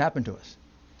let this happen to us.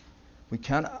 We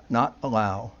cannot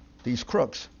allow these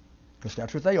crooks, because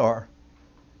that's what they are,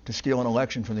 to steal an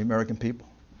election from the American people.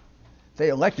 They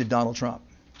elected Donald Trump.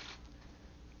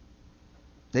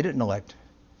 They didn't elect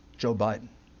Joe Biden.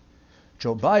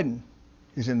 Joe Biden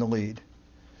is in the lead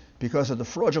because of the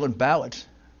fraudulent ballots,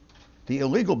 the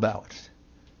illegal ballots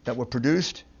that were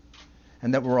produced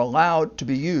and that were allowed to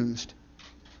be used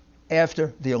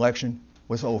after the election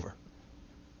was over.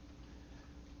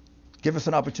 Give us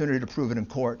an opportunity to prove it in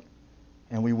court,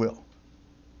 and we will.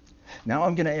 Now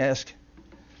I'm going to ask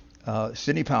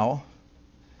Sidney Powell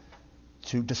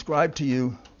to describe to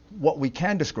you what we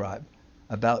can describe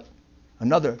about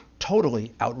another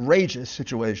totally outrageous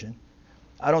situation.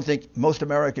 I don't think most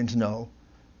Americans know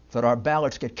that our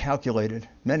ballots get calculated,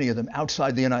 many of them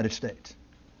outside the United States,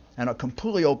 and are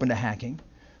completely open to hacking,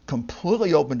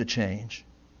 completely open to change,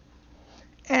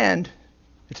 and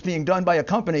it's being done by a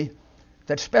company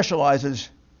that specializes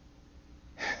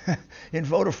in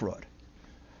voter fraud.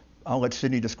 I'll let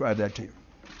Sidney describe that to you.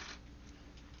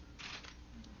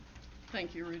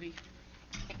 Thank you, Rudy.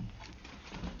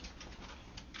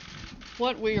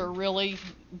 What we are really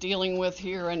dealing with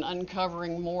here and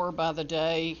uncovering more by the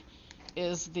day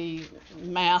is the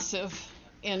massive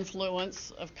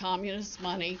influence of communist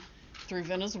money through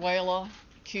Venezuela,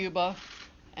 Cuba,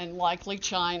 and likely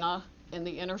China in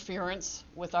the interference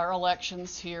with our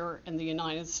elections here in the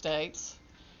United States.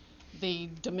 The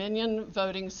Dominion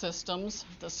voting systems,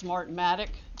 the Smartmatic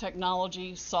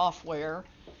technology software,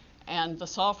 and the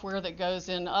software that goes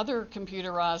in other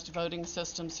computerized voting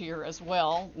systems here as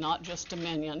well, not just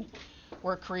Dominion,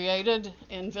 were created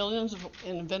in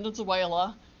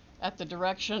Venezuela at the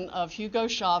direction of Hugo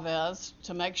Chavez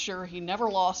to make sure he never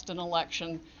lost an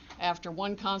election after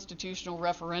one constitutional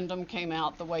referendum came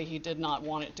out the way he did not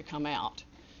want it to come out.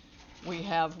 We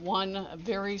have one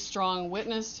very strong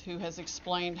witness who has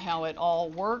explained how it all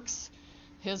works.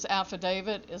 His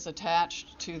affidavit is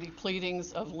attached to the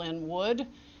pleadings of Lynn Wood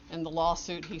in the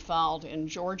lawsuit he filed in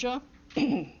Georgia.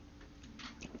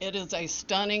 It is a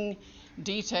stunning,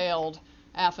 detailed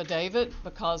affidavit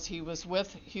because he was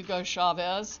with Hugo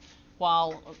Chavez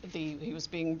while he was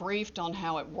being briefed on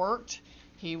how it worked.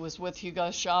 He was with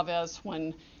Hugo Chavez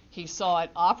when he saw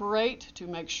it operate to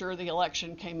make sure the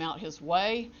election came out his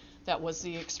way. That was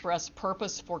the express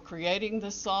purpose for creating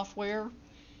this software.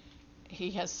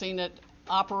 He has seen it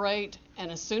operate, and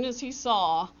as soon as he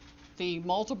saw the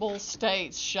multiple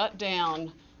states shut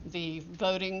down the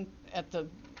voting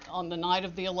on the night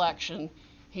of the election,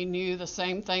 he knew the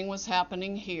same thing was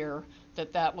happening here,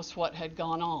 that was what had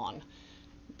gone on.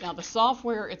 Now, the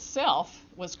software itself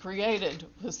was created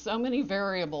with so many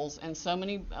variables and so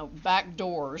many back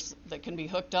doors that can be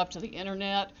hooked up to the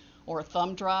internet or a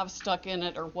thumb drive stuck in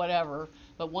it or whatever,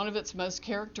 but one of its most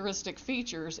characteristic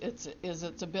features is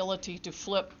its ability to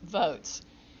flip votes.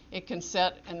 It can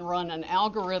set and run an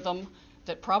algorithm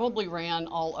that probably ran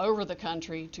all over the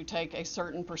country to take a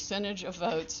certain percentage of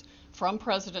votes from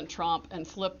President Trump and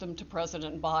flip them to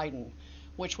President Biden,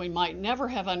 which we might never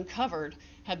have uncovered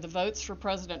had the votes for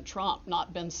President Trump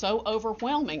not been so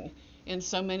overwhelming in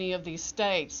so many of these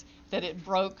states that it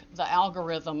broke the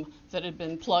algorithm that had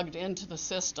been plugged into the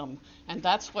system. And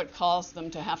that's what caused them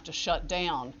to have to shut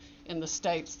down in the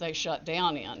states they shut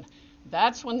down in.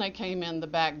 That's when they came in the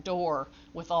back door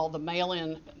with all the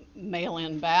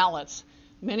mail-in ballots,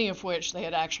 many of which they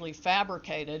had actually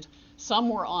fabricated. Some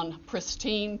were on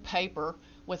pristine paper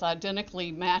with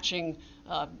identically matching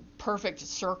perfect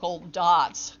circle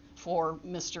dots for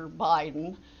Mr.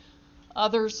 Biden.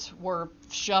 Others were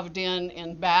shoved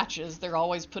in batches. They're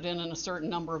always put in a certain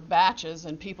number of batches,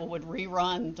 and people would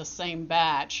rerun the same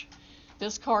batch.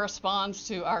 This corresponds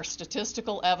to our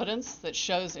statistical evidence that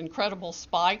shows incredible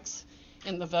spikes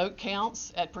in the vote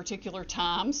counts at particular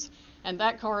times, and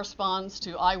that corresponds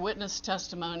to eyewitness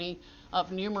testimony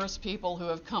of numerous people who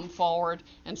have come forward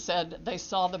and said they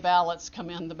saw the ballots come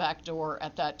in the back door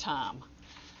at that time.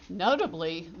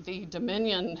 Notably, the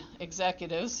Dominion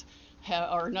executives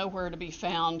are nowhere to be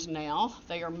found now.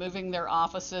 They are moving their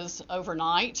offices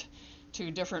overnight to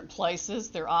different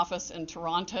places. Their office in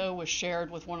Toronto was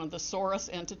shared with one of the Soros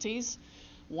entities.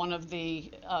 One of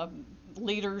the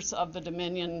leaders of the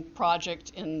Dominion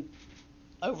project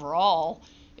overall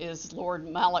is Lord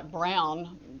Malloch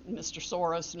Brown, Mr.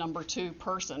 Soros' number 2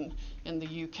 person in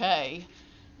the UK,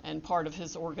 and part of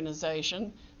his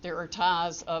organization. There are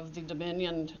ties of the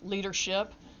Dominion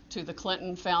leadership to the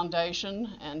Clinton Foundation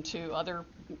and to other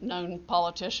known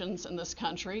politicians in this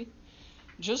country.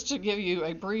 Just to give you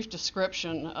a brief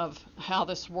description of how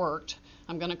this worked,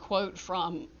 I'm going to quote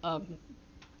from a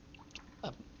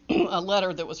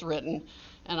letter that was written,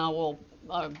 and I will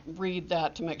read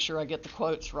that to make sure I get the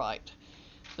quotes right.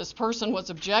 This person was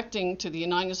objecting to the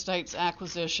United States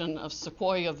acquisition of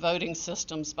Sequoia voting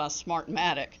systems by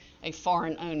Smartmatic, a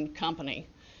foreign-owned company.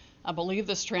 I believe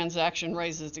this transaction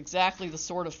raises exactly the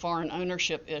sort of foreign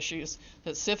ownership issues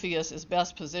that CFIUS is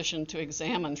best positioned to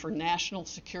examine for national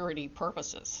security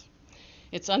purposes.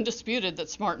 It's undisputed that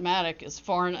Smartmatic is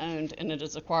foreign-owned and it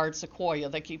has acquired Sequoia.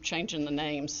 They keep changing the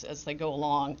names as they go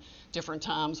along. Different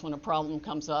times when a problem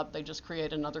comes up, they just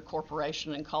create another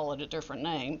corporation and call it a different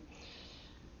name.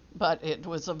 But it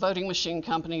was a voting machine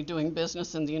company doing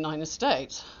business in the United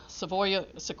States.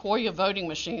 Sequoia voting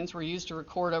machines were used to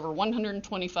record over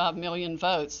 125 million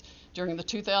votes during the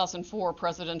 2004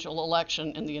 presidential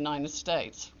election in the United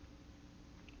States.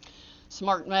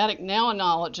 Smartmatic now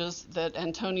acknowledges that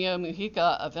Antonio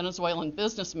Mujica, a Venezuelan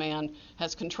businessman,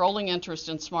 has controlling interest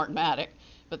in Smartmatic,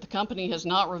 but the company has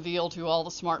not revealed who all the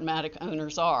Smartmatic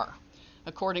owners are.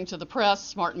 According to the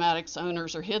press, Smartmatic's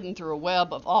owners are hidden through a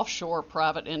web of offshore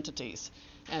private entities,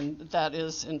 and that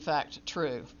is in fact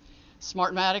true.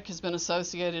 Smartmatic has been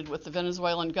associated with the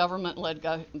Venezuelan government led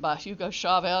by Hugo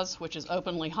Chavez, which is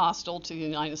openly hostile to the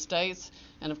United States,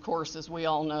 and of course, as we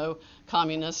all know,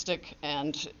 communistic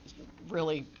and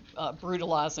really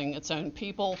brutalizing its own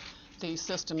people. The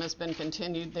system has been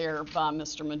continued there by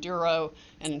Mr. Maduro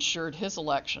and ensured his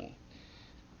election.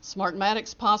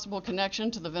 Smartmatic's possible connection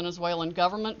to the Venezuelan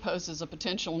government poses a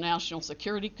potential national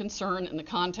security concern in the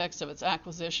context of its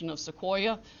acquisition of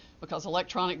Sequoia, because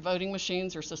electronic voting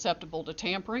machines are susceptible to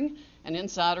tampering, and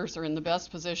insiders are in the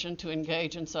best position to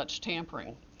engage in such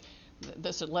tampering.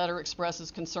 This letter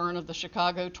expresses concern of the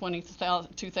Chicago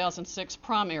 2006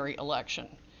 primary election.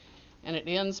 And it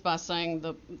ends by saying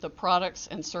the products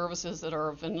and services that are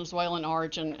of Venezuelan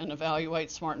origin, and evaluate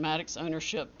Smartmatic's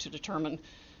ownership to determine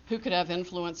who could have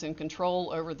influence and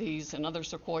control over these and other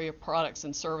Sequoia products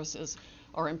and services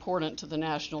are important to the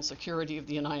national security of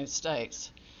the United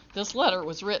States. This letter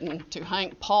was written to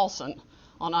Hank Paulson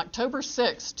on October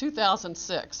 6,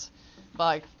 2006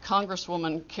 by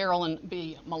Congresswoman Carolyn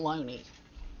B. Maloney.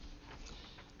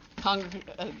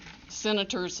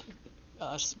 Senators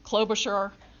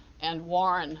Klobuchar and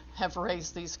Warren have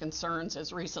raised these concerns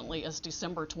as recently as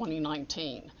December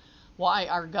 2019. Why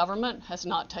our government has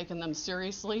not taken them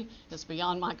seriously is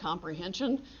beyond my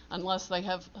comprehension, unless they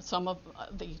have, some of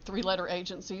the three-letter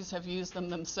agencies have used them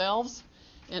themselves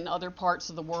in other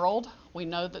parts of the world. We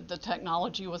know that the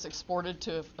technology was exported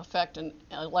to affect an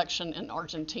election in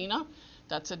Argentina.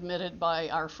 That's admitted by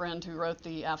our friend who wrote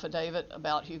the affidavit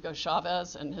about Hugo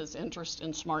Chavez and his interest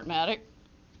in Smartmatic.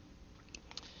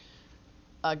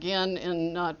 Again,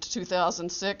 in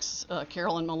 2006,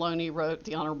 Carolyn Maloney wrote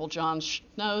the Honorable John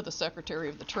Snow, the Secretary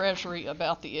of the Treasury,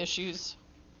 about the issues.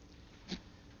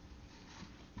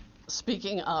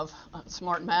 Speaking of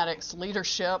Smartmatic's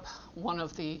leadership, one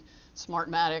of the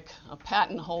Smartmatic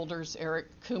patent holders, Eric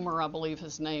Coomer, I believe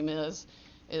his name is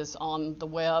on the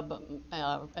web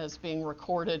as being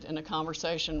recorded in a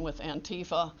conversation with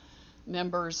Antifa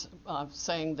members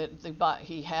saying that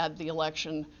he had the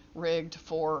election rigged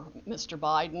for Mr.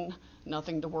 Biden,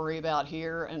 nothing to worry about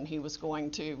here, and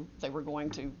they were going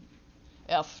to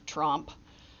F Trump.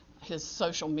 His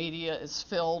social media is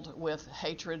filled with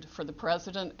hatred for the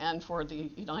president and for the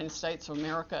United States of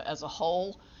America as a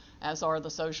whole, as are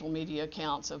the social media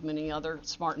accounts of many other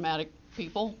Smartmatic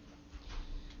people.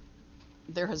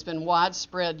 There has been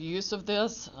widespread use of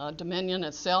this. Dominion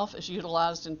itself is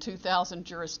utilized in 2,000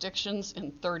 jurisdictions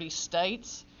in 30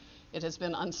 states. It has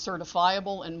been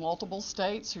uncertifiable in multiple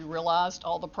states who realized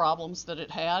all the problems that it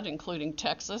had, including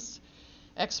Texas.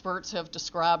 Experts have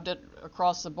described it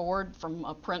across the board, from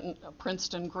a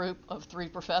Princeton group of 3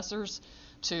 professors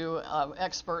to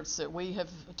experts that we have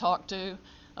talked to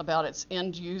about its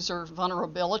end user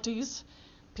vulnerabilities.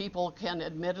 People can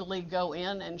admittedly go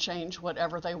in and change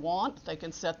whatever they want. They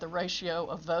can set the ratio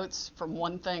of votes from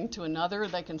one thing to another.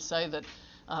 They can say that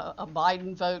a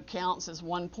Biden vote counts as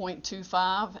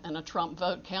 1.25 and a Trump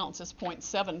vote counts as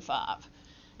 0.75.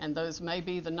 And those may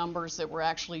be the numbers that were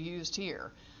actually used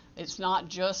here. It's not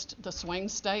just the swing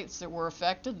states that were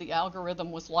affected. The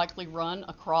algorithm was likely run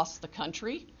across the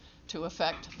country to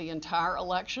affect the entire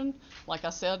election. Like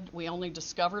I said, we only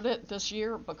discovered it this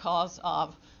year because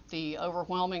of the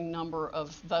overwhelming number of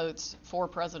votes for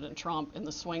President Trump in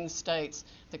the swing states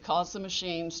that caused the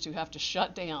machines to have to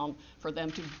shut down for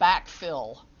them to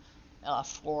backfill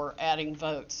for adding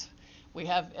votes. We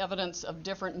have evidence of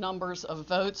different numbers of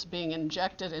votes being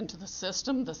injected into the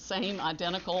system, the same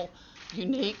identical,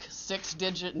 unique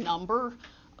 6-digit number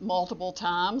multiple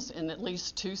times in at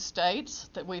least 2 states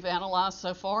that we've analyzed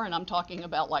so far, and I'm talking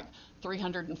about like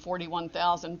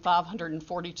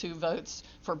 341,542 votes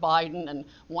for Biden and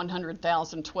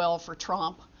 100,012 for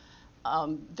Trump.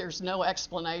 There's no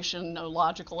explanation, no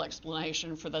logical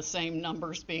explanation for the same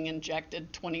numbers being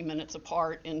injected 20 minutes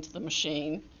apart into the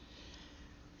machine.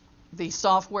 The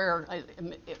software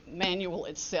manual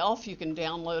itself, you can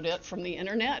download it from the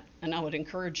internet, and I would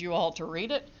encourage you all to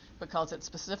read it because it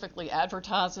specifically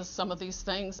advertises some of these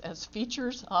things as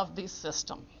features of the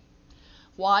system.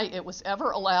 Why it was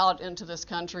ever allowed into this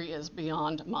country is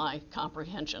beyond my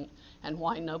comprehension, and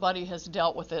why nobody has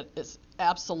dealt with it is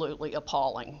absolutely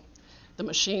appalling. The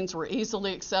machines were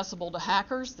easily accessible to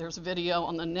hackers. There's a video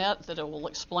on the net that it will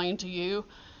explain to you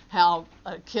how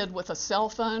a kid with a cell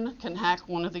phone can hack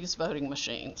one of these voting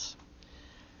machines.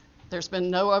 There's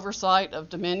been no oversight of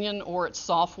Dominion or its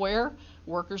software.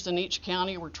 Workers in each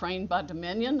county were trained by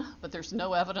Dominion, but there's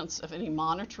no evidence of any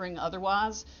monitoring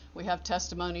otherwise. We have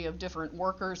testimony of different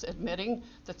workers admitting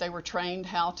that they were trained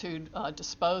how to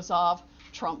dispose of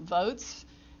Trump votes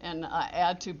and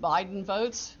add to Biden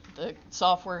votes. The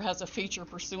software has a feature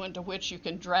pursuant to which you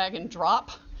can drag and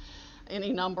drop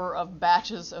any number of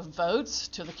batches of votes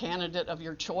to the candidate of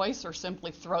your choice or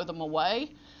simply throw them away.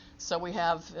 So we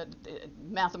have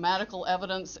mathematical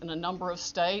evidence in a number of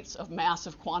states of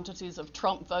massive quantities of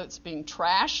Trump votes being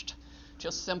trashed,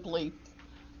 just simply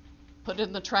put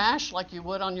in the trash like you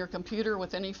would on your computer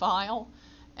with any file,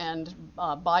 and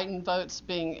Biden votes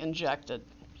being injected.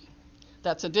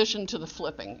 That's addition to the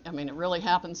flipping. I mean, it really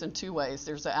happens in 2 ways.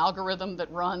 There's an algorithm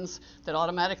that runs that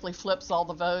automatically flips all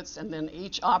the votes, and then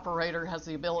each operator has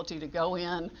the ability to go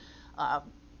in,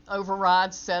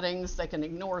 override settings. They can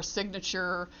ignore a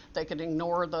signature. They can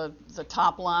ignore the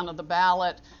top line of the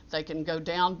ballot. They can go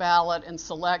down ballot and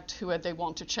select who they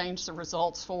want to change the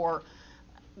results for.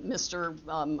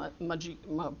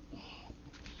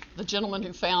 The gentleman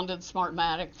who founded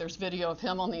Smartmatic, there's video of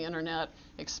him on the internet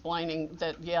explaining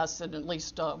that yes, on at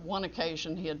least one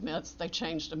occasion he admits they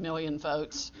changed 1 million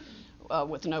votes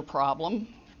with no problem.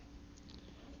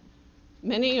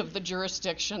 Many of the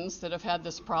jurisdictions that have had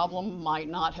this problem might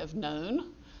not have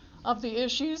known of the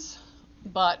issues,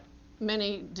 but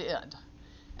many did.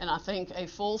 And I think a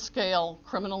full-scale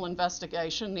criminal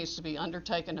investigation needs to be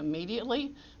undertaken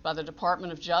immediately by the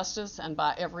Department of Justice and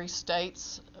by every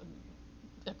state's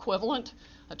equivalent,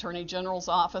 Attorney General's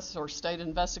office or state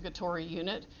investigatory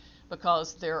unit,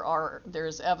 because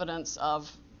there's evidence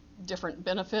of different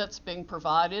benefits being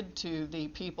provided to the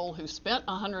people who spent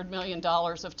 $100 million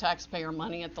of taxpayer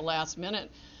money at the last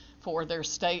minute for their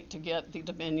state to get the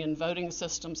Dominion voting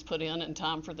systems put in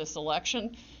time for this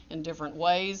election in different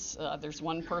ways. There's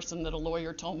one person that a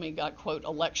lawyer told me got, quote,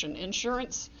 election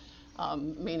insurance,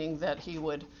 meaning that he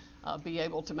would be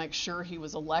able to make sure he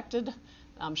was elected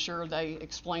I'm sure they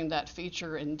explained that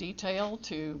feature in detail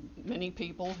to many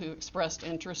people who expressed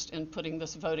interest in putting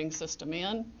this voting system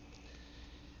in.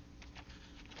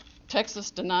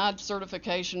 Texas denied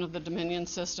certification of the Dominion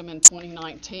system in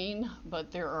 2019,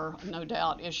 but there are no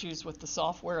doubt issues with the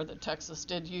software that Texas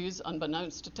did use,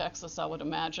 unbeknownst to Texas, I would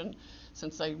imagine,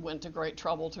 since they went to great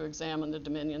trouble to examine the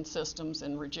Dominion systems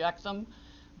and reject them.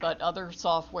 But other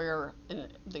software,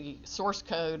 the source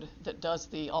code that does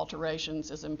the alterations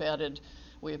is embedded,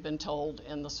 we have been told,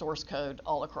 in the source code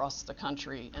all across the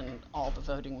country in all the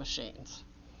voting machines.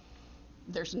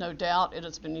 There's no doubt it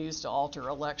has been used to alter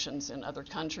elections in other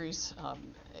countries.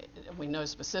 We know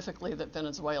specifically that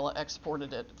Venezuela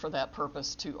exported it for that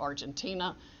purpose to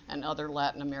Argentina and other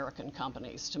Latin American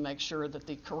companies to make sure that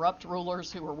the corrupt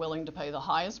rulers who were willing to pay the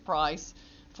highest price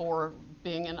for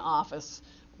being in office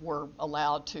were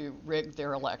allowed to rig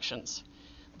their elections.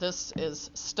 This is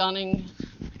stunning,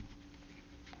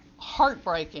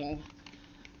 heartbreaking,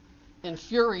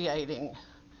 infuriating,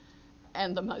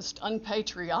 and the most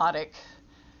unpatriotic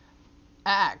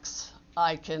acts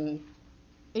I can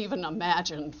even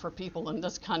imagine for people in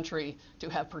this country to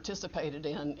have participated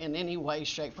in any way,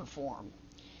 shape, or form.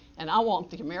 And I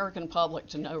want the American public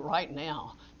to know right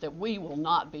now that we will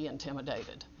not be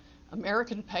intimidated.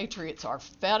 American patriots are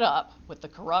fed up with the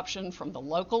corruption from the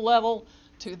local level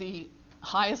to the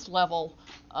highest level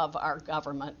of our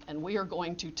government, and we are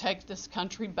going to take this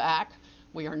country back.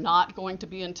 We are not going to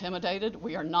be intimidated.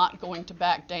 We are not going to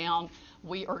back down.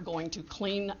 We are going to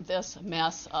clean this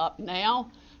mess up now.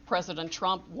 President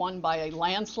Trump won by a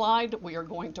landslide. We are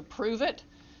going to prove it,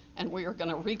 and we are going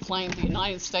to reclaim the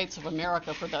United States of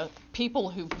America for the people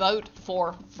who vote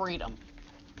for freedom.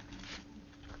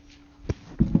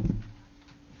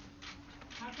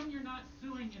 How come you're not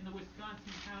suing in the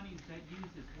Wisconsin counties that use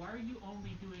this? Why are you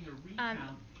only doing a recount?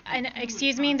 And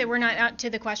excuse me that we're not out to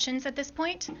the questions at this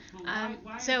point.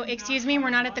 So excuse me,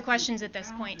 we're not at the questions at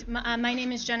this point. My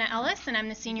name is Jenna Ellis, and I'm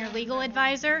the senior legal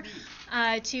advisor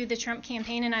to the Trump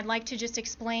campaign, and I'd like to just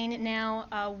explain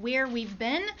now where we've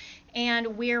been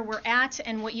and where we're at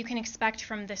and what you can expect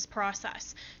from this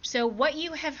process. So what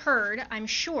you have heard, I'm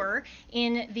sure,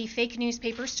 in the fake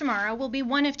newspapers tomorrow will be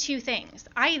one of two things.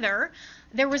 Either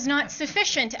there was not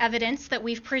sufficient evidence that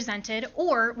we've presented,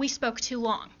 or we spoke too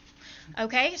long.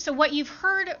 Okay, so what you've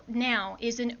heard now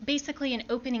is basically an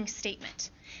opening statement.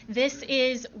 This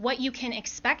is what you can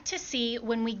expect to see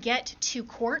when we get to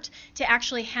court to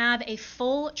actually have a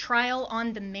full trial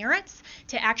on the merits,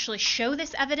 to actually show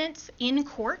this evidence in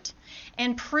court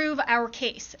and prove our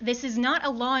case. This is not a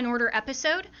Law and Order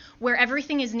episode where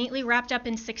everything is neatly wrapped up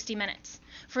in 60 minutes.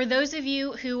 For those of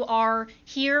you who are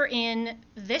here in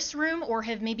this room or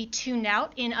have maybe tuned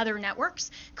out in other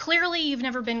networks, clearly you've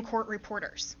never been court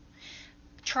reporters.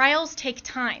 Trials take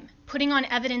time. Putting on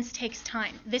evidence takes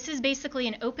time. This is basically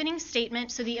an opening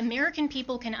statement so the American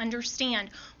people can understand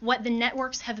what the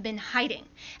networks have been hiding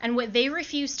and what they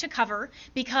refuse to cover,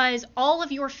 because all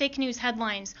of your fake news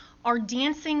headlines are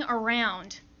dancing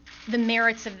around the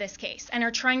merits of this case and are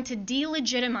trying to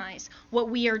delegitimize what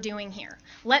we are doing here.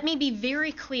 Let me be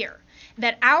very clear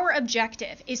that our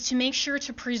objective is to make sure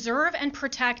to preserve and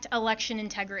protect election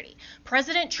integrity.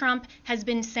 President Trump has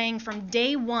been saying from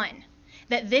day one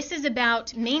that this is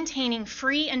about maintaining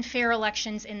free and fair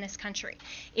elections in this country.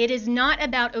 It is not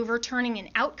about overturning an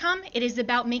outcome. It is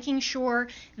about making sure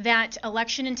that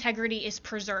election integrity is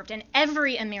preserved, and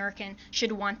every American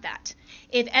should want that.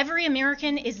 If every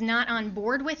American is not on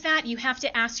board with that, you have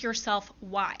to ask yourself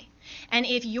why. And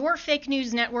if your fake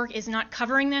news network is not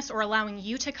covering this or allowing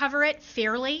you to cover it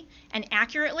fairly and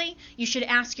accurately, you should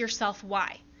ask yourself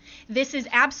why. This is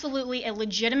absolutely a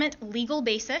legitimate legal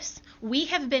basis. We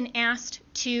have been asked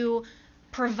to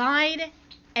provide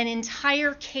an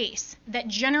entire case that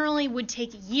generally would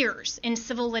take years in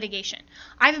civil litigation.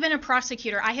 I've been a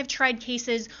prosecutor. I have tried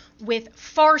cases with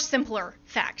far simpler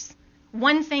facts.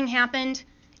 One thing happened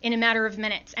in a matter of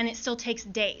minutes, and it still takes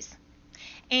days.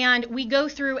 And we go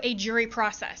through a jury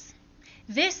process.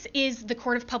 This is the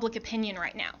court of public opinion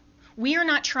right now. We are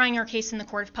not trying our case in the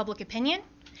court of public opinion,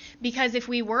 because if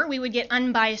we were, we would get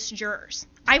unbiased jurors.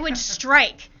 I would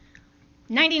strike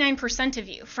 99% of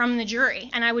you from the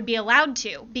jury, and I would be allowed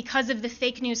to because of the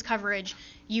fake news coverage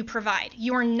you provide.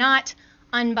 You are not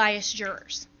unbiased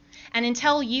jurors. And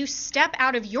until you step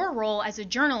out of your role as a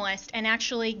journalist and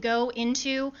actually go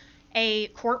into a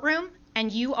courtroom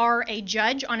and you are a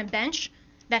judge on a bench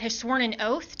that has sworn an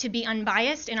oath to be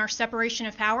unbiased in our separation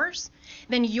of powers,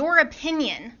 then your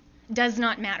opinion does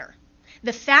not matter.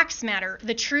 The facts matter,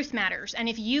 the truth matters, and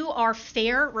if you are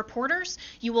fair reporters,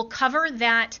 you will cover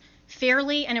that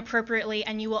fairly and appropriately,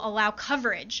 and you will allow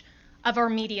coverage of our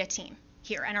media team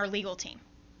here and our legal team.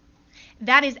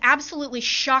 That is absolutely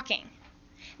shocking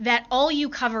that all you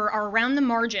cover are around the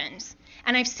margins.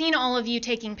 And I've seen all of you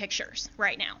taking pictures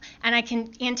right now, and I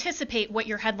can anticipate what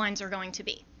your headlines are going to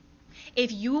be.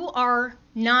 If you are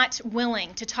not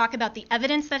willing to talk about the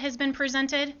evidence that has been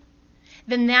presented,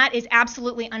 then that is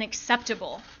absolutely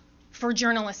unacceptable for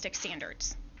journalistic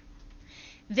standards.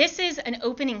 This is an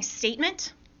opening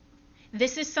statement.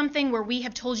 This is something where we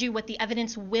have told you what the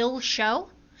evidence will show,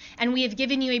 and we have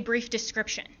given you a brief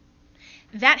description.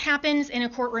 That happens in a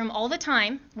courtroom all the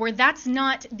time, where that's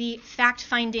not the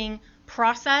fact-finding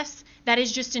process. That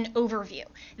is just an overview.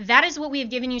 That is what we have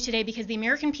given you today because the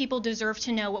American people deserve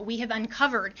to know what we have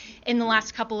uncovered in the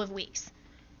last couple of weeks.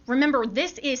 Remember,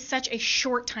 this is such a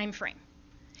short time frame.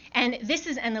 And this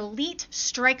is an elite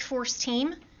strike force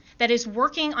team that is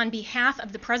working on behalf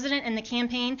of the president and the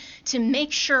campaign to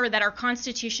make sure that our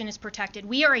Constitution is protected.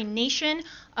 We are a nation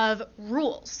of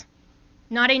rules,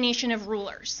 not a nation of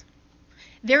rulers.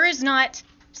 There is not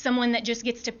someone that just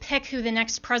gets to pick who the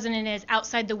next president is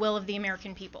outside the will of the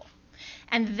American people.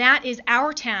 And that is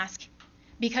our task,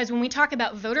 because when we talk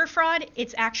about voter fraud,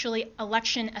 it's actually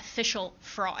election official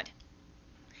fraud.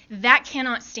 That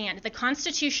cannot stand. The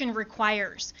Constitution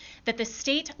requires that the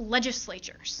state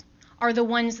legislatures are the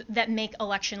ones that make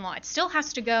election law. It still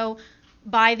has to go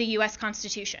by the U.S.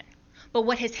 Constitution. But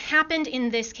what has happened in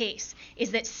this case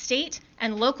is that state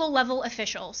and local level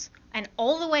officials, and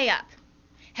all the way up,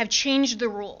 have changed the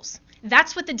rules.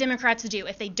 That's what the Democrats do.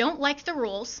 If they don't like the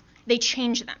rules, they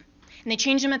change them. And they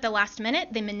change them at the last minute.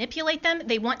 They manipulate them.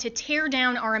 They want to tear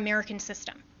down our American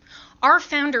system. Our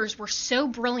founders were so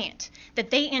brilliant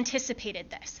that they anticipated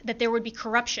this, that there would be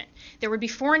corruption, there would be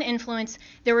foreign influence,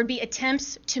 there would be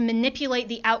attempts to manipulate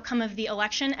the outcome of the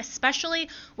election, especially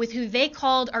with who they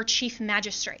called our chief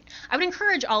magistrate. I would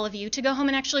encourage all of you to go home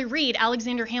and actually read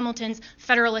Alexander Hamilton's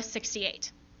Federalist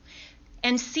 68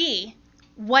 and see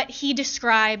what he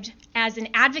described as an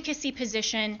advocacy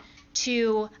position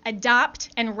to adopt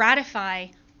and ratify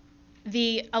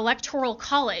the Electoral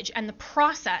College and the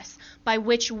process by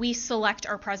which we select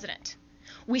our president.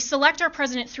 We select our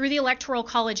president through the Electoral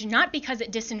College not because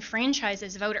it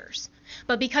disenfranchises voters,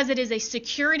 but because it is a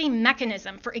security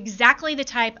mechanism for exactly the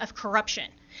type of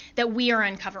corruption that we are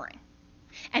uncovering.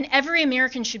 And every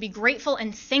American should be grateful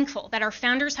and thankful that our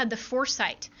founders had the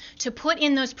foresight to put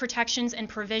in those protections and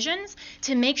provisions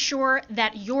to make sure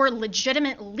that your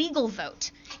legitimate legal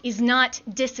vote is not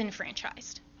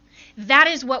disenfranchised. That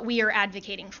is what we are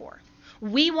advocating for.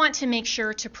 We want to make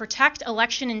sure to protect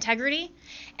election integrity,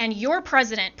 and your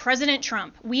president, President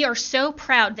Trump, we are so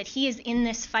proud that he is in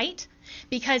this fight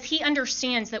because he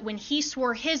understands that when he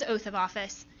swore his oath of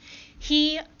office,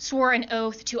 he swore an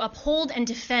oath to uphold and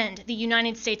defend the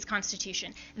United States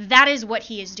Constitution. That is what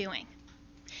he is doing.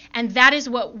 And that is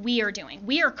what we are doing.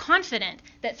 We are confident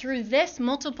that through this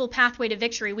multiple pathway to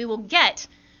victory, we will get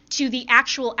to the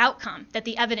actual outcome that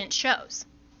the evidence shows.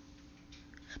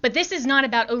 But this is not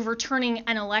about overturning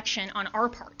an election on our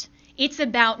part. It's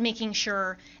about making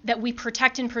sure that we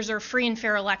protect and preserve free and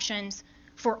fair elections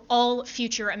for all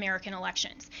future American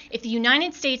elections. If the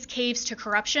United States caves to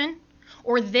corruption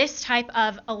or this type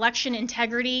of election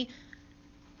integrity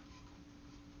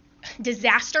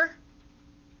disaster,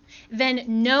 then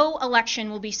no election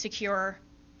will be secure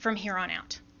from here on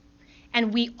out.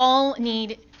 And we all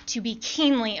need to be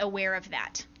keenly aware of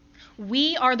that.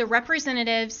 We are the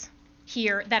representatives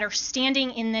here that are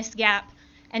standing in this gap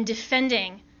and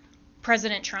defending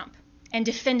President Trump and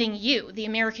defending you, the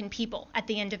American people, at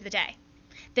the end of the day.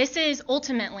 This is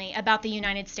ultimately about the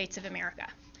United States of America.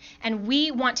 And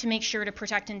we want to make sure to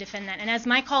protect and defend that. And as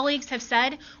my colleagues have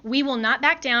said, we will not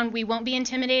back down. We won't be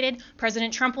intimidated.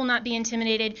 President Trump will not be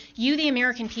intimidated. You, the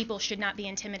American people, should not be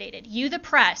intimidated. You, the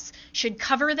press, should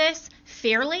cover this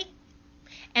fairly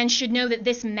and should know that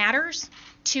this matters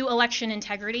to election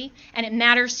integrity and it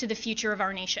matters to the future of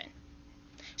our nation.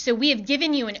 So we have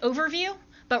given you an overview,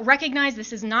 but recognize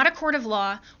this is not a court of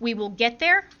law. We will get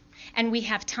there, and we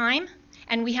have time.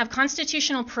 And we have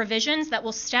constitutional provisions that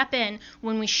will step in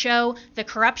when we show the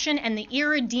corruption and the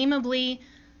irredeemably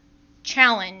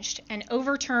challenged and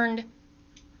overturned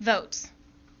votes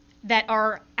that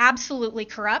are absolutely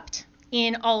corrupt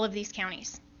in all of these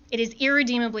counties. It is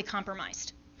irredeemably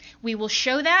compromised. We will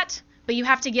show that, but you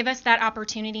have to give us that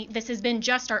opportunity. This has been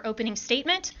just our opening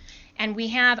statement, and we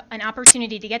have an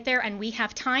opportunity to get there, and we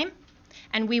have time,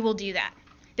 and we will do that.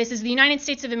 This is the United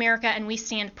States of America, and we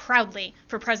stand proudly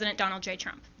for President Donald J.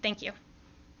 Trump. Thank you.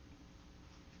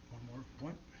 One more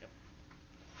point.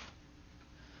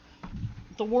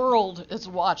 The world is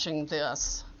watching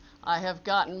this. I have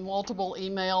gotten multiple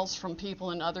emails from people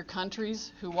in other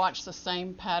countries who watched the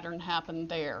same pattern happen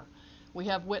there. We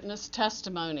have witnessed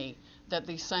testimony that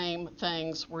the same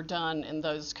things were done in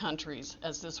those countries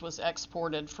as this was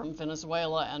exported from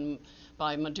Venezuela and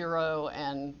by Maduro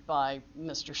and by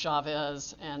Mr.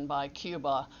 Chavez and by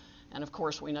Cuba. And of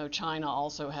course, we know China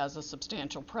also has a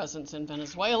substantial presence in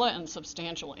Venezuela and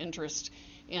substantial interest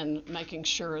in making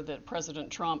sure that President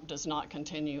Trump does not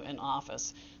continue in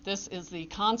office. This is the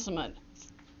consummate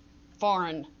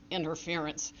foreign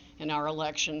interference in our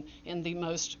election in the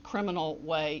most criminal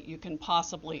way you can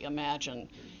possibly imagine.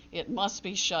 It must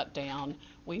be shut down.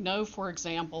 We know, for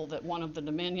example, that one of the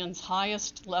Dominion's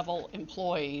highest level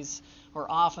employees or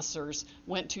officers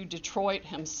went to Detroit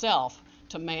himself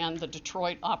to man the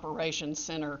Detroit Operations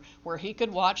Center, where he could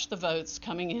watch the votes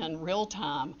coming in real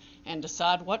time and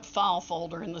decide what file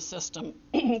folder in the system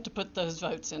to put those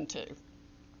votes into.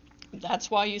 That's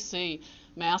why you see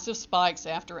massive spikes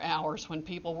after hours when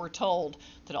people were told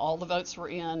that all the votes were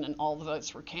in and all the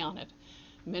votes were counted.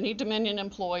 Many Dominion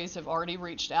employees have already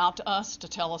reached out to us to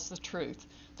tell us the truth.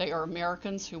 They are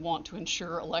Americans who want to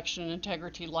ensure election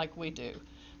integrity like we do.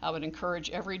 I would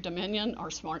encourage every Dominion or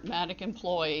Smartmatic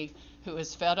employee who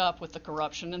is fed up with the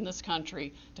corruption in this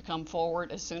country to come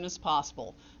forward as soon as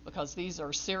possible, because these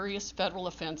are serious federal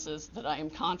offenses that I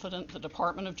am confident the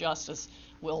Department of Justice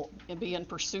will be in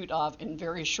pursuit of in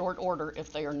very short order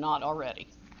if they are not already.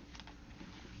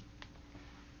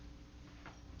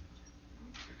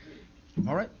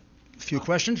 All right. A few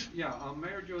questions? Yeah,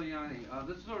 Mayor Giuliani,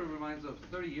 this sort of reminds of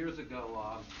 30 years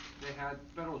ago, they had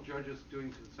federal judges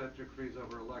doing consent decrees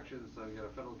over elections, so you had a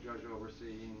federal judge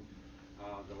overseeing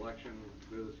the election.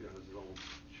 This is old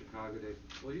Chicago days.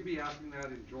 Will you be asking that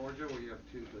in Georgia, where you have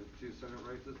the two Senate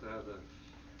races, to have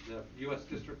the U.S.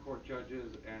 District Court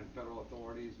judges and federal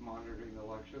authorities monitoring the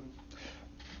elections?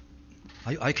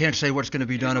 I can't say what's going to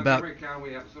be done about... In Montgomery County,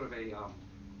 we have sort of a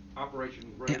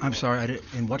Operation Grey I'm sorry, I didn't...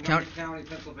 In what county? County,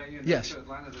 Pennsylvania, yes.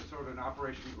 Atlanta, there's sort of an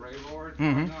Operation Grey Lord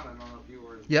mm-hmm. going on. I don't know if you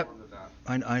were informed yep. of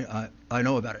that. I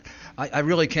know about it. I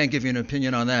really can't give you an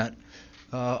opinion on that.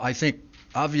 I think,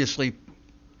 obviously,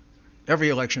 every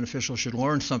election official should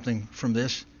learn something from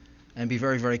this and be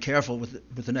very, very careful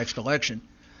with the next election.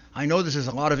 I know this is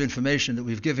a lot of information that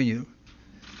we've given you,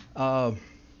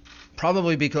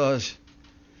 probably because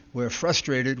we're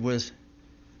frustrated with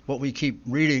what we keep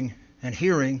reading and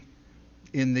hearing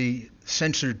in the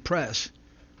censored press,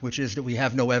 which is that we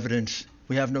have no evidence,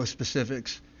 we have no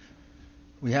specifics,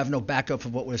 we have no backup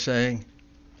of what we're saying,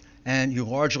 and you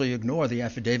largely ignore the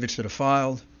affidavits that are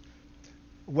filed.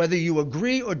 Whether you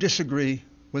agree or disagree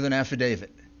with an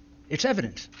affidavit, it's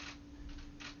evidence.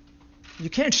 You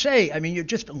can't say, you're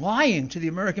just lying to the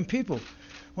American people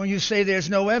when you say there's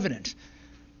no evidence.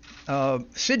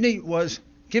 Sidney was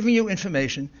giving you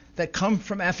information that come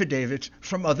from affidavits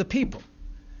from other people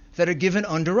that are given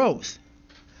under oath.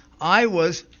 I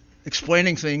was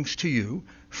explaining things to you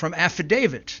from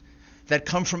affidavits that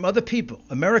come from other people,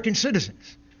 American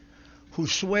citizens, who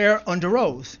swear under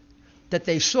oath that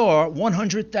they saw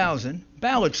 100,000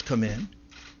 ballots come in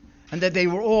and that they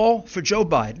were all for Joe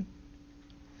Biden,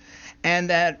 and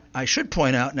that I should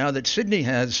point out, now that Sidney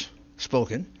has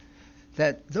spoken,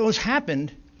 that those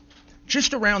happened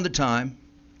just around the time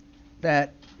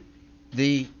that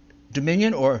the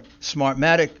Dominion or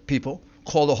Smartmatic people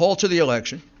called a halt to the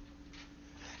election.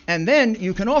 And then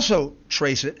you can also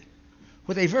trace it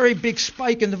with a very big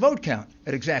spike in the vote count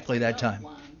at exactly that time.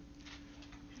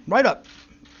 Right up.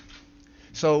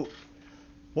 So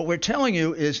what we're telling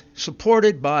you is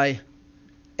supported by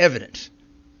evidence.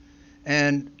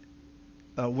 And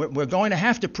we're going to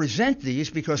have to present these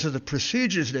because of the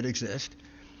procedures that exist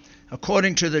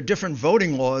according to the different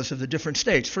voting laws of the different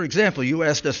states. For example, you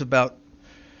asked us about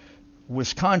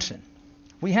Wisconsin.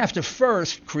 We have to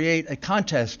first create a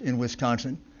contest in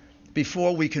Wisconsin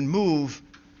before we can move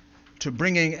to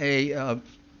bringing a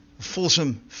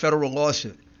fulsome federal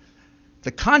lawsuit.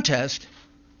 The contest,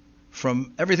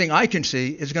 from everything I can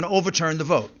see, is going to overturn the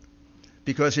vote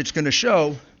because it's going to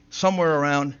show somewhere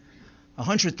around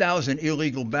 100,000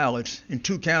 illegal ballots in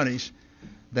two counties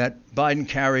that Biden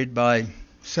carried by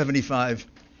 75,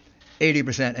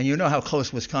 80%. And you know how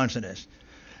close Wisconsin is.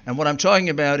 And what I'm talking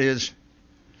about is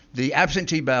the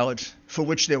absentee ballots for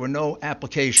which there were no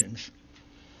applications.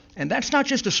 And that's not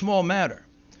just a small matter.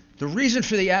 The reason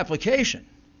for the application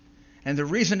and the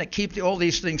reason to keep all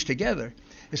these things together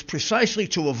is precisely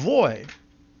to avoid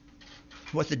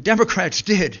what the Democrats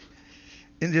did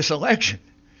in this election,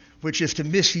 which is to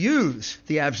misuse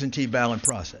the absentee ballot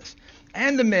process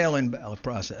and the mail-in ballot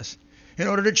process in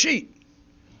order to cheat.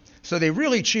 So they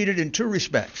really cheated in two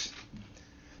respects.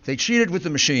 They cheated with the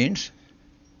machines.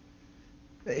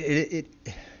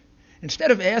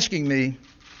 Instead of asking me,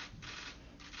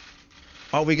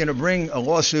 are we going to bring a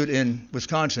lawsuit in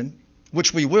Wisconsin,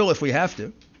 which we will if we have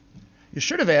to, you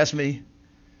should have asked me,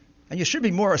 and you should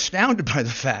be more astounded by the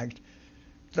fact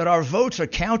that our votes are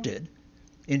counted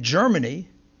in Germany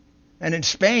and in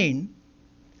Spain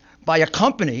by a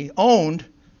company owned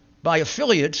by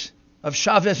affiliates of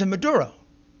Chavez and Maduro.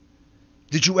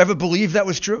 Did you ever believe that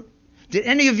was true? Did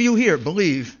any of you here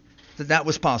believe that that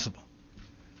was possible?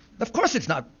 Of course it's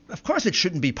not. Of course it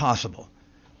shouldn't be possible.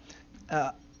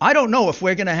 I don't know if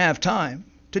we're going to have time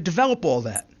to develop all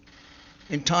that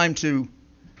in time to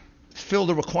fill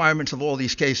the requirements of all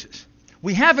these cases.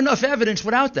 We have enough evidence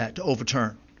without that to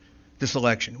overturn this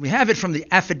election. We have it from the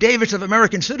affidavits of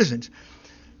American citizens.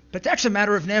 But that's a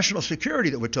matter of national security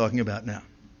that we're talking about now.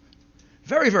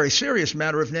 Very, very serious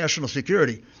matter of national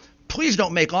security. Please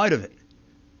don't make light of it.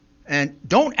 And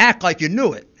don't act like you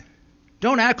knew it.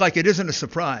 Don't act like it isn't a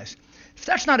surprise. If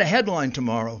that's not a headline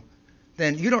tomorrow,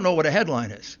 then you don't know what a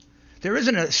headline is. There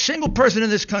isn't a single person in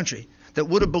this country that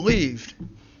would have believed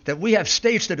that we have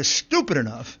states that are stupid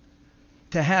enough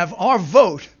to have our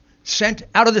vote sent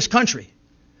out of this country.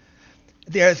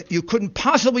 You couldn't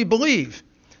possibly believe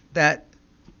that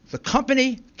the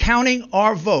company counting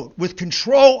our vote, with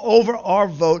control over our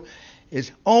vote,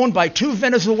 is owned by two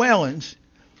Venezuelans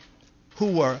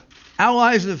who were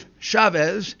allies of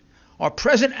Chavez, are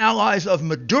present allies of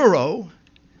Maduro,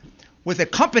 with a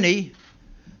company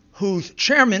whose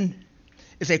chairman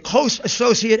is a close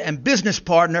associate and business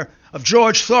partner of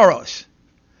George Soros,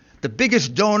 the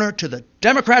biggest donor to the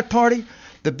Democrat Party,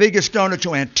 the biggest donor to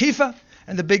Antifa,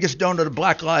 and the biggest donor to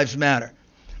Black Lives Matter.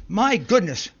 My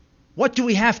goodness, what do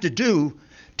we have to do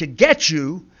to get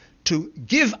you to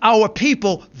give our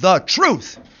people the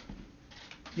truth?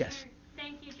 Yes.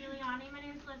 Thank you, Giuliani. My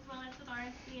name is Liz Willis with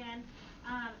RSBN.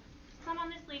 Some on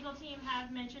this legal team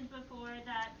have mentioned before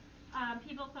that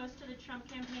people close to the Trump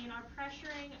campaign are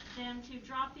pressuring them to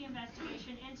drop the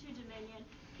investigation into Dominion.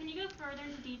 Can you go further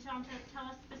into detail and tell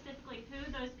us specifically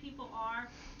who those people are?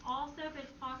 Also, if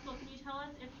it's possible, can you tell us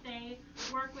if they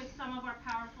work with some of our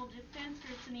powerful defense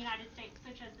groups in the United States,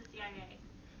 such as the CIA?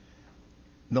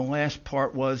 The last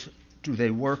part was, do they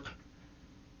work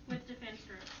with defense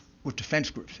groups? With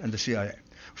defense groups and the CIA.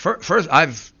 First,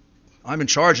 I'm in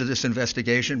charge of this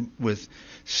investigation with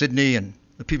Sydney and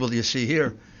the people that you see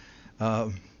here.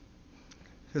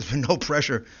 There's been no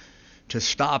pressure to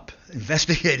stop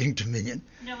investigating Dominion.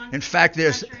 No one's in fact,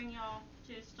 there's pressuring y'all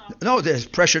to stop. No, there's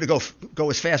pressure to go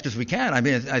as fast as we can. I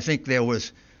mean, I think there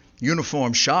was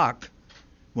uniform shock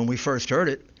when we first heard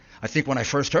it. I think when I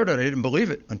first heard it, I didn't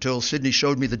believe it until Sydney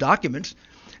showed me the documents.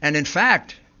 And in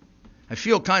fact, I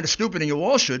feel kind of stupid, and you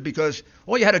all should, because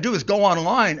all you had to do is go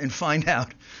online and find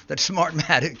out that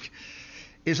Smartmatic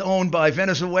is owned by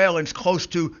Venezuelans close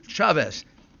to Chavez.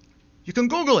 You can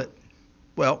Google it.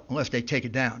 Well, unless they take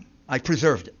it down. I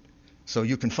preserved it, so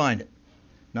you can find it.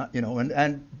 Not,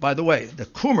 and by the way, the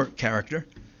Coomer character,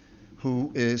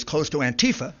 who is close to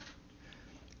Antifa,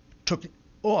 took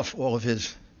off all of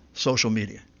his social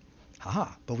media.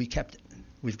 But we kept it.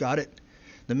 We've got it.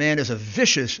 The man is a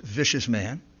vicious, vicious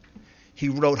man. He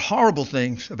wrote horrible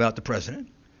things about the president.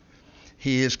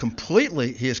 He is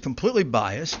completely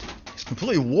biased. He's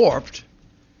completely warped.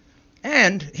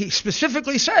 And he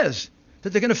specifically says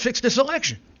that they're going to fix this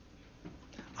election.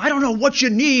 I don't know what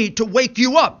you need to wake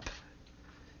you up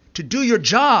to do your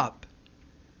job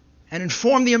and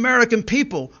inform the American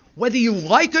people, whether you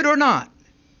like it or not,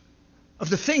 of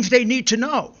the things they need to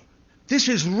know. This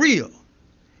is real.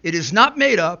 It is not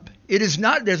made up. There's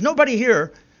nobody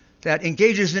here that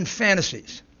engages in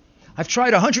fantasies. I've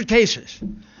tried 100 cases.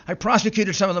 I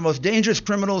prosecuted some of the most dangerous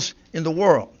criminals in the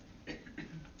world.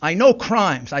 I know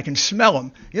crimes. I can smell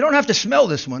them. You don't have to smell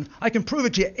this one. I can prove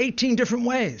it to you 18 different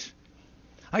ways.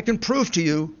 I can prove to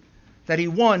you that he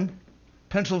won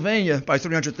Pennsylvania by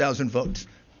 300,000 votes.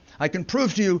 I can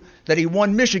prove to you that he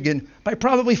won Michigan by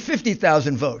probably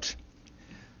 50,000 votes.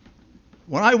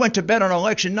 When I went to bed on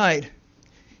election night,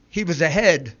 he was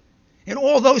ahead in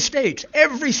all those states,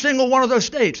 every single one of those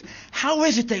states. How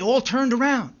is it they all turned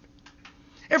around?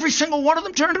 Every single one of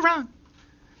them turned around?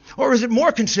 Or is it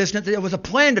more consistent that there was a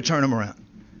plan to turn them around?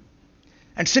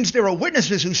 And since there are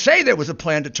witnesses who say there was a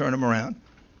plan to turn them around,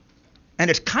 and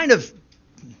it kind of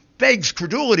begs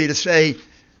credulity to say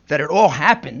that it all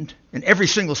happened in every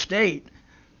single state,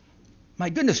 my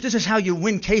goodness, this is how you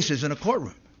win cases in a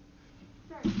courtroom.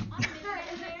 Sir,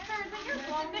 is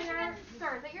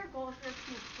it your goal here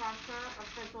to pressure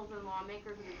officials and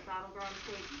lawmakers in these battleground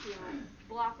states to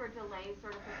block or delay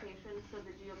certification so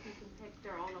the GOP can pick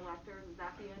their own electors? Is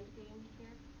that the end game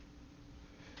here?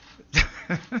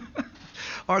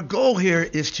 Our goal here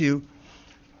is to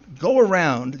go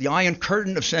around the iron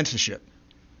curtain of censorship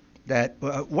that,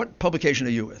 what publication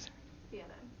are you with?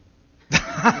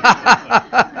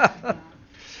 CNN.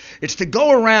 It's to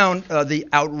go around the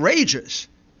outrageous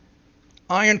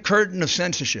iron curtain of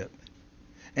censorship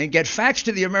and get facts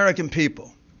to the American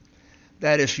people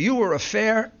that if you were a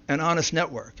fair and honest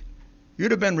network,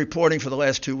 you'd have been reporting for the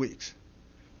last 2 weeks.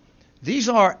 These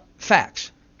are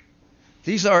facts.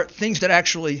 These are things that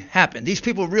actually happened. These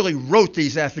people really wrote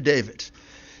these affidavits.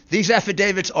 These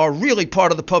affidavits are really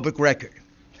part of the public record.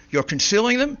 You're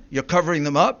concealing them, you're covering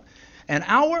them up, and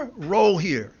our role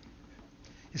here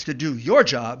is to do your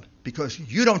job because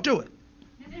you don't do it.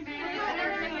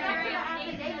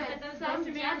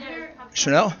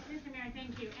 Chanel? Mr. Mayor,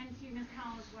 thank you, and to Ms.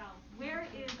 Howell as well. Where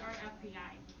is our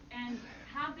FBI? And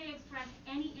have they expressed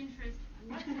any interest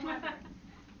whatsoever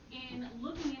in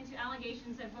looking into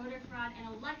allegations of voter fraud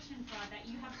and election fraud that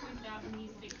you have pointed out in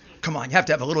these 6 states? Come on, you have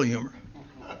to have a little humor.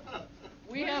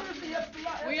 We have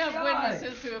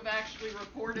witnesses who have actually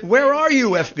reported. Where things are to you,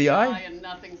 the FBI? And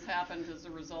nothing's happened as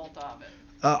a result of it.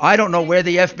 I don't know where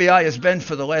the FBI has been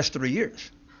for the last 3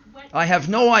 years. I have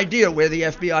no idea where the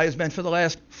FBI has been for the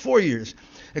last 4 years.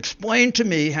 Explain to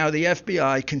me how the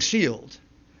FBI concealed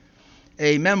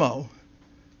a memo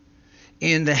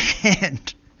in the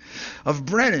hand of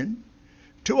Brennan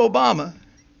to Obama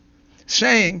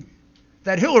saying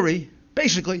that Hillary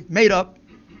basically made up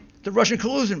the Russian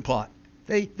collusion plot.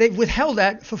 They withheld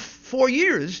that for 4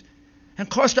 years and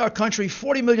cost our country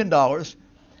 $40 million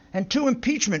and 2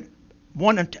 impeachment,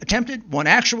 one attempted, one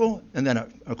actual, and then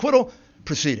an acquittal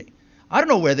proceeding. I don't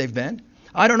know where they've been.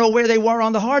 I don't know where they were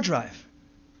on the hard drive.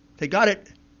 They got it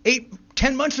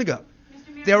 10 months ago.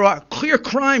 There are clear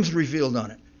crimes revealed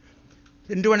on it.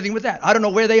 Didn't do anything with that. I don't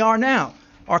know where they are now.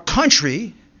 Our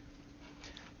country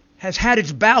has had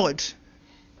its ballots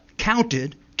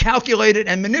counted, calculated,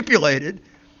 and manipulated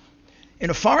in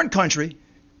a foreign country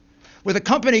with a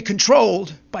company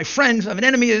controlled by friends of an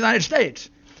enemy of the United States.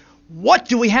 What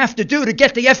do we have to do to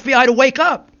get the FBI to wake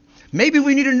up? Maybe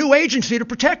we need a new agency to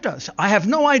protect us. I have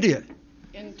no idea.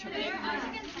 If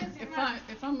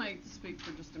I may speak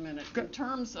for just a minute, in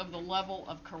terms of the level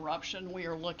of corruption we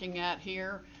are looking at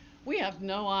here, we have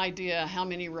no idea how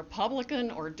many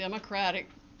Republican or Democratic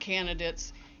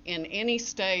candidates in any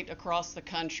state across the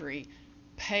country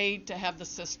paid to have the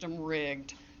system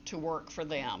rigged to work for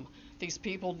them. These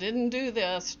people didn't do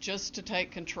this just to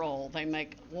take control. They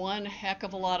make one heck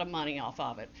of a lot of money off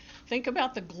of it. Think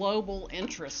about the global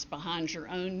interests behind your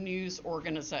own news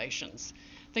organizations.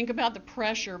 Think about the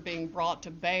pressure being brought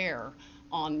to bear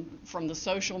from the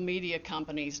social media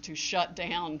companies to shut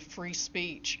down free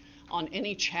speech on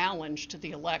any challenge to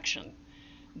the election.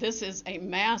 This is a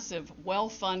massive,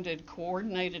 well-funded,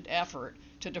 coordinated effort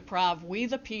to deprive we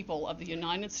the people of the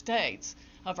United States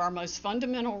of our most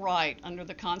fundamental right under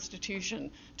the Constitution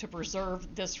to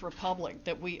preserve this republic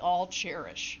that we all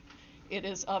cherish. It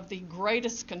is of the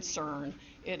greatest concern.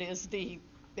 It is the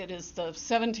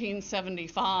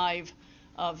 1775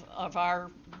 of our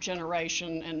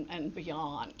generation and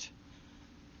beyond.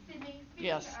 Sydney, speaking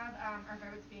Yes. of our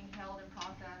votes being held and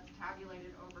processed,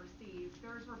 tabulated overseas,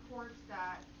 there's reports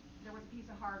that there was a piece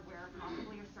of hardware,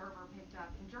 possibly a server, picked up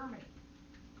in Germany.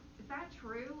 Is that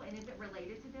true, and is it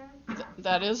related to this?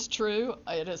 That is true.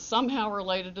 It is somehow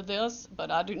related to this,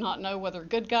 but I do not know whether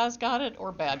good guys got it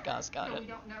or bad guys got So it. we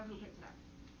don't know who picked it up.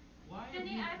 Why are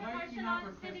Cindy, you, I have a why are you question not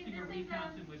on- Cindy, requesting a this is,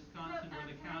 recount in Wisconsin or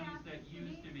the counties that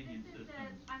use Dominion systems?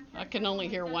 I can only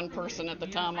hear one person at the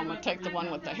time. I'm going to take the one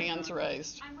with the hands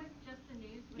raised. I'm with Just the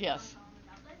News. With Yes.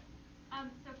 Gonzalez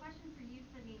Outlet. So question for you,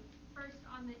 Sydney. First,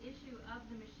 on the issue of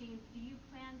the machines, do you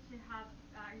plan to have,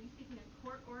 are you seeking a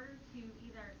court order to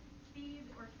either seize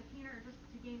or subpoena or just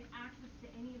to gain access to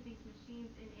any of these machines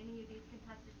in any of these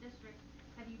contested districts?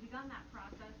 Have you begun that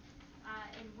process?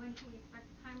 And when can we expect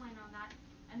a timeline on that?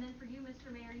 And then for you,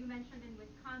 Mr. Mayor, you mentioned in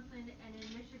Wisconsin and in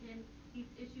Michigan these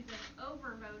issues of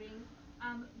overvoting.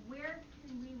 Where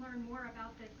can we learn more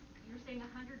about this? You're saying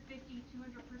 150,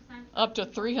 200%? Up to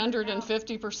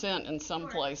 350% in some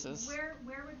Sure. places. Where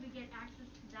would we get access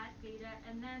to that data?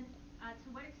 And then to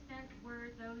what extent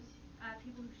were those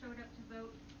people who showed up to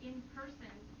vote in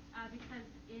person? Because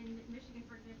in Michigan,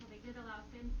 for example, they did allow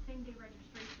same-day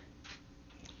registration.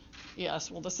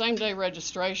 Yes, well, the same-day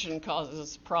registration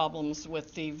causes problems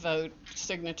with the vote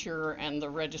signature and the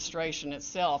registration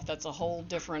itself. That's a whole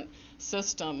different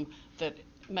system that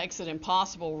makes it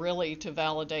impossible, really, to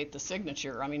validate the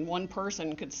signature. I mean, one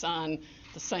person could sign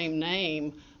the same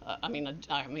name.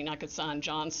 I could sign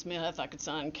John Smith, I could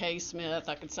sign Kay Smith,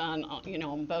 I could sign,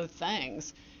 on both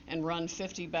things and run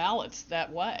 50 ballots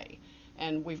that way.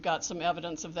 And we've got some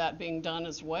evidence of that being done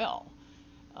as well.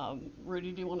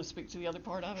 Rudy, do you want to speak to the other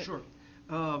part of it? Sure.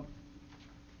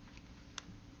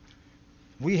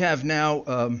 We have now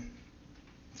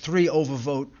 3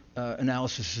 overvote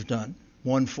analyses done.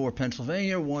 One for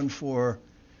Pennsylvania, one for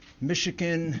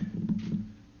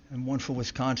Michigan, and one for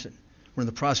Wisconsin. We're in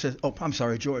the process,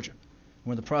 Georgia.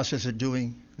 We're in the process of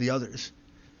doing the others.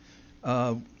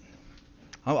 I'll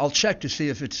check to see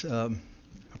if it's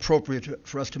appropriate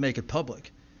for us to make it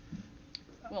public.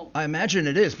 Well, I imagine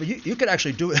it is, but you could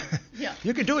actually do it. Yeah.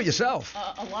 You could do it yourself.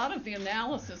 A lot of the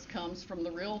analysis comes from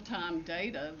the real-time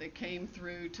data that came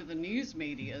through to the news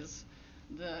medias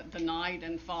the night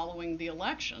and following the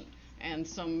election. And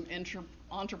some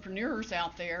entrepreneurs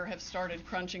out there have started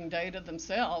crunching data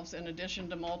themselves, in addition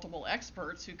to multiple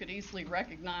experts who could easily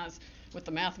recognize, with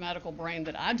the mathematical brain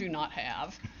that I do not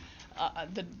have,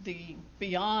 the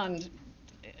beyond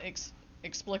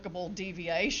explicable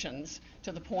deviations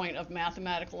to the point of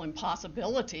mathematical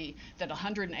impossibility that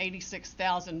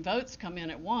 186,000 votes come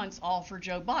in at once, all for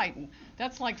Joe Biden.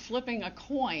 That's like flipping a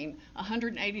coin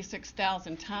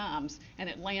 186,000 times and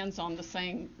it lands on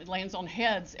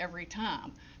heads every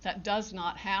time. That does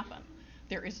not happen.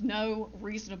 There is no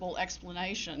reasonable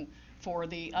explanation for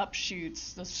the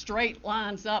upshoots, the straight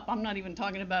lines up. I'm not even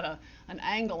talking about an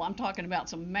angle. I'm talking about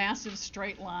some massive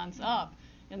straight lines up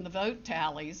in the vote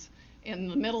tallies in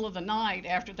the middle of the night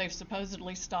after they've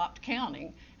supposedly stopped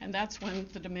counting. And that's when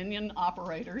the Dominion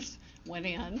operators went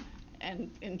in and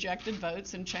injected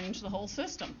votes and changed the whole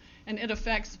system. And it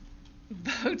affects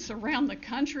votes around the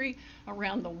country,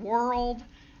 around the world,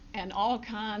 and all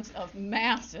kinds of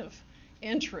massive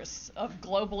interests of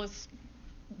globalist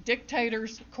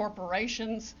dictators,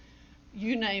 corporations,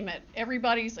 you name it.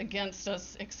 Everybody's against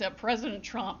us except President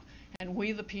Trump and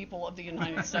we the people of the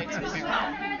United States of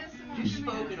America. You've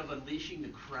spoken of unleashing the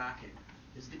Kraken.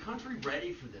 Is the country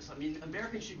ready for this? I mean,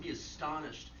 Americans should be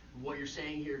astonished at what you're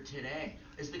saying here today.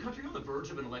 Is the country on the verge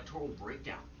of an electoral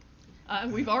breakdown?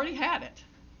 We've already had it.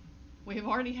 We have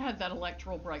already had that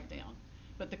electoral breakdown.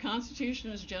 But the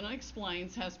Constitution, as Jenna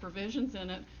explains, has provisions in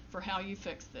it for how you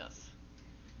fix this.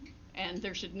 And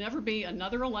there should never be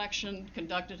another election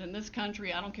conducted in this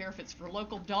country, I don't care if it's for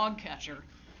local dog catcher,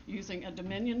 using a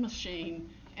Dominion machine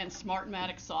and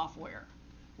Smartmatic software.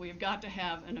 We've got to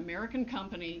have an American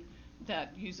company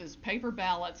that uses paper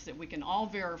ballots that we can all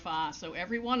verify so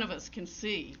every one of us can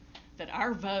see that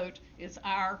our vote is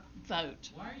our vote.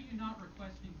 Why are you not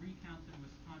requesting recounts in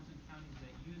Wisconsin counties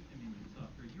that use Dominion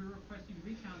software? You're requesting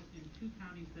recounts in 2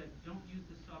 counties that don't use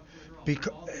the software at all.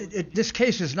 Because this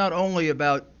case is not only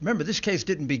about, remember, this case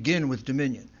didn't begin with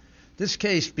Dominion. This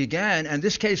case began, and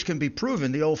this case can be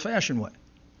proven the old-fashioned way.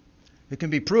 It can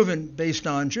be proven based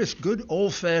on just good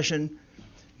old-fashioned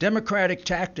democratic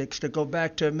tactics that go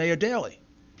back to Mayor Daley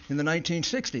in the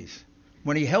 1960s,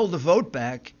 when he held the vote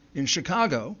back in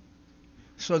Chicago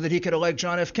so that he could elect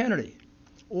John F. Kennedy.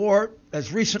 Or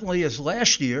as recently as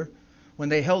last year, when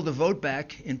they held the vote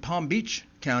back in Palm Beach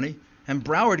County and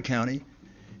Broward County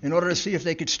in order to see if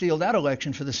they could steal that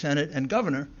election for the Senate and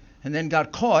governor, and then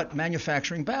got caught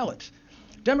manufacturing ballots.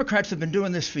 Democrats have been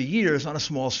doing this for years on a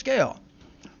small scale.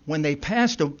 When they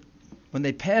passed the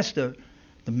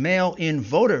mail-in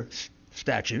voter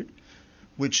statute,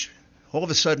 which all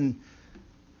of a sudden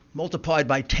multiplied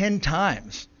by 10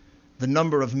 times the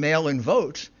number of mail-in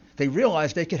votes, they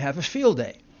realized they could have a field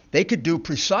day. They could do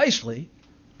precisely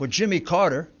what Jimmy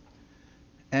Carter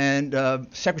and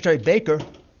Secretary Baker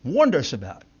warned us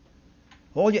about.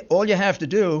 All you have to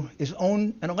do is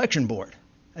own an election board,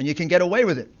 and you can get away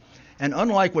with it. And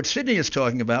unlike what Sydney is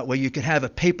talking about, where you could have a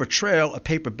paper trail, a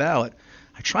paper ballot,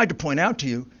 I tried to point out to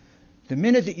you, the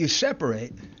minute that you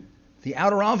separate the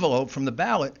outer envelope from the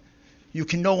ballot, you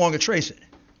can no longer trace it,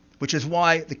 which is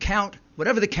why the count,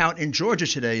 whatever the count in Georgia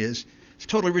today is, it's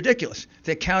totally ridiculous.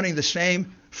 They're counting the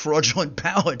same fraudulent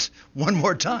ballots one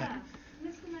more time.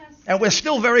 Yeah. Mr. Mayor, And we're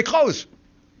still very close.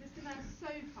 Mr. Mayor, so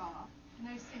far,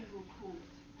 no single court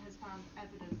has found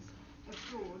evidence of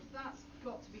fraud. That's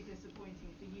got to be disappointing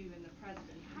for you and the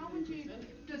President. How would you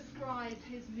describe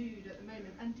his mood at the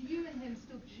moment? And do you and him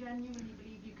still genuinely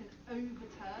believe you can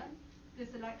overturn this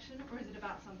election, or is it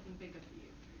about something bigger for you?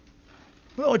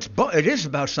 Well, it is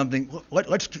about something.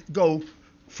 Let's go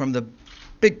from the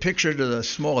big picture to the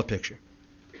smaller picture.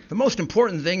 The most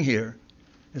important thing here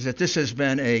is that this has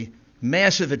been a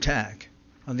massive attack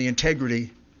on the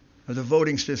integrity of the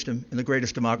voting system in the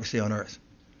greatest democracy on earth.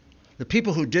 The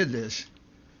people who did this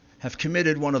have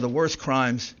committed one of the worst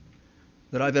crimes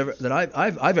that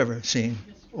I've ever seen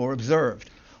or observed.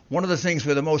 One of the things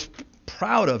we're the most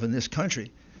proud of in this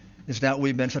country is that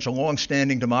we've been such a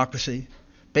long-standing democracy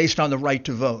based on the right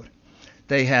to vote.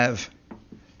 They have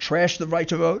trashed the right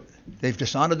to vote. They've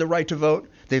dishonored the right to vote.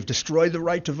 They've destroyed the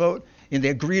right to vote in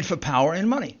their greed for power and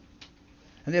money.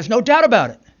 And there's no doubt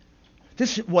about it.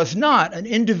 This was not an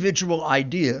individual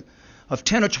idea of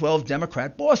 10 or 12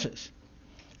 Democrat bosses.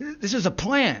 This is a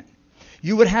plan.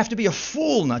 You would have to be a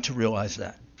fool not to realize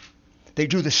that. They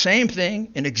do the same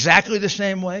thing in exactly the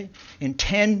same way in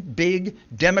 10 big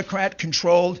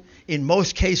Democrat-controlled, in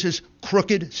most cases,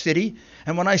 crooked city.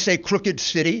 And when I say crooked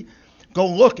city, go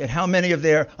look at how many of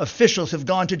their officials have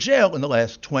gone to jail in the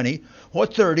last 20 or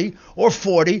 30 or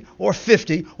 40 or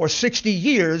 50 or 60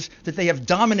 years that they have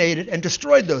dominated and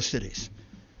destroyed those cities.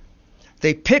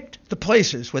 They picked the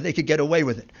places where they could get away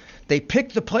with it. They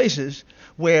picked the places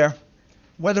where,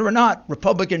 whether or not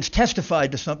Republicans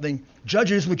testified to something,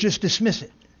 judges would just dismiss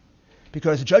it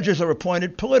because judges are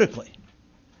appointed politically.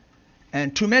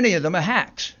 And too many of them are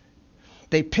hacks.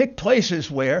 They picked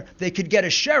places where they could get a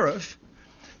sheriff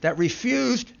that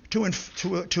refused to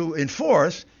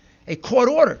enforce a court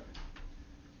order.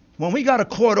 When we got a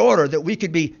court order that we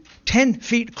could be 10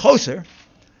 feet closer,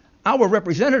 our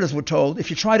representatives were told,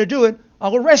 if you try to do it,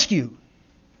 I'll arrest you.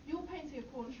 You're painting a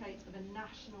portrait of a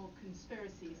national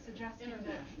conspiracy, suggesting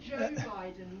that Joe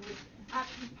Biden was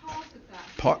actually part of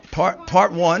that.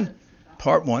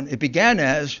 Part one, it began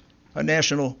as a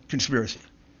national conspiracy.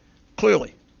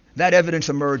 Clearly, that evidence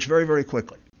emerged very, very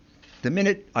quickly. The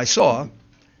minute I saw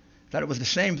that it was the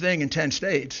same thing in 10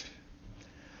 states,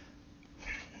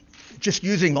 just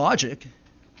using logic,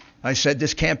 I said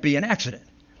this can't be an accident.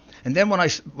 And then what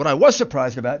I was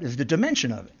surprised about is the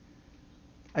dimension of it.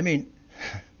 I mean,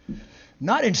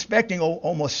 not inspecting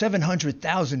almost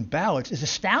 700,000 ballots is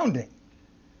astounding.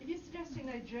 If you're suggesting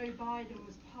that Joe Biden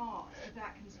was part of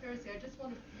that conspiracy, I just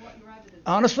wonder what your evidence is.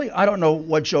 Honestly, I don't know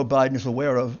what Joe Biden is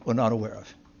aware of or not aware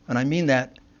of. And I mean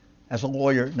that as a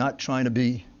lawyer, not trying to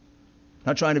be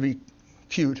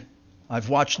cute. I've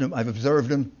watched him. I've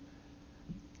observed him.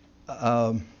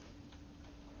 I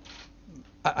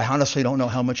honestly don't know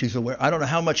how much he's aware. I don't know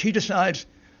how much he decides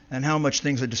and how much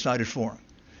things are decided for him.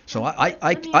 So Let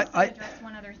me just address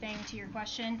one other thing to your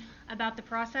question about the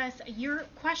process. Your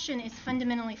question is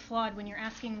fundamentally flawed when you're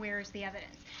asking where is the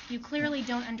evidence. You clearly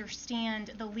don't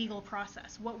understand the legal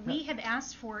process. What we have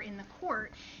asked for in the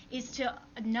court is to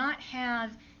not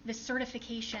have the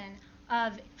certification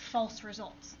of false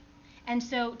results. And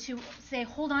so to say,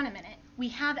 hold on a minute, we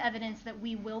have evidence that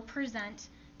we will present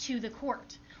to the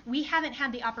court. We haven't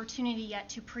had the opportunity yet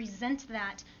to present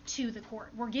that to the court.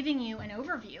 We're giving you an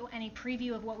overview and a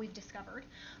preview of what we've discovered,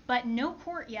 but no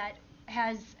court yet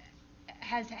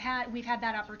we've had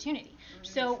that opportunity.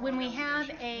 So when we have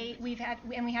we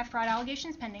have fraud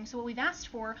allegations pending. So what we've asked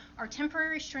for are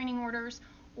temporary restraining orders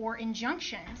or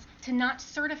injunctions to not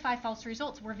certify false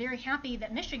results. We're very happy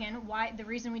that Michigan, the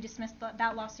reason we dismissed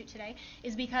that lawsuit today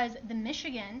is because the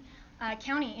Michigan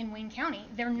county in Wayne County,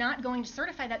 they're not going to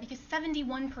certify that because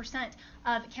 71%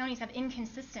 of counties have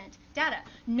inconsistent data.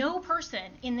 No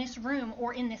person in this room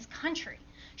or in this country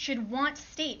should want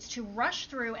states to rush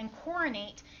through and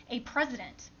coronate a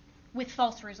president with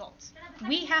false results.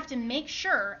 We have to make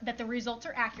sure that the results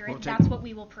are accurate. That's what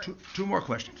we will prove. Two more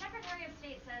questions. The Secretary of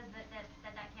State says that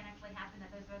can't actually happen,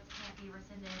 that those votes can't be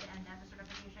rescinded, and that the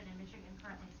certification in Michigan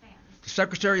currently stands. The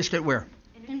Secretary of State where?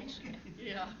 In Michigan.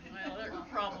 Yeah, well, there are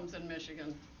problems in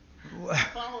Michigan.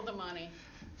 Follow the money.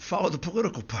 Follow the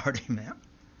political party, man.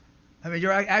 I mean,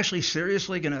 you're actually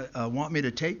seriously going to want me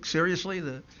to take seriously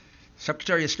the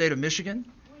Secretary of State of Michigan?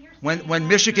 When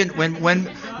the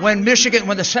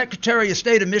Secretary of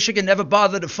State of Michigan never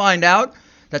bothered to find out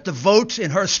that the votes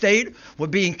in her state were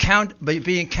being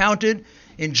counted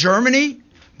in Germany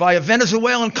by a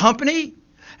Venezuelan company,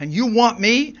 and you want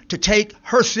me to take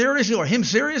her seriously or him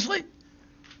seriously?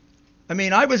 I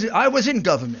mean, I was in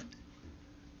government.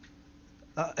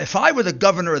 If I were the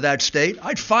governor of that state,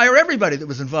 I'd fire everybody that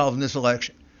was involved in this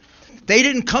election. They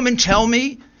didn't come and tell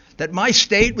me that my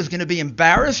state was going to be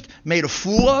embarrassed, made a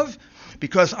fool of,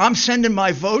 because I'm sending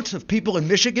my votes of people in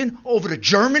Michigan over to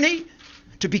Germany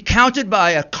to be counted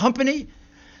by a company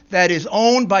that is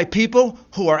owned by people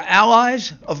who are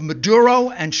allies of Maduro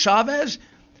and Chavez.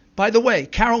 By the way,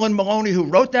 Carolyn Maloney, who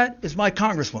wrote that, is my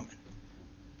congresswoman.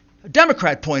 A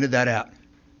Democrat pointed that out.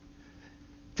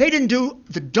 They didn't do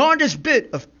the darndest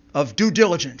bit of due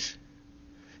diligence.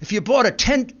 If you bought a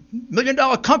 $10 million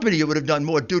company, you would have done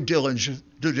more due diligence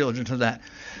than that.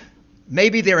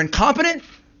 Maybe they're incompetent,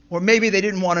 or maybe they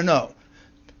didn't want to know.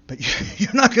 But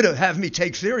you're not going to have me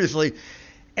take seriously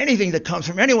anything that comes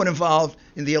from anyone involved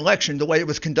in the election the way it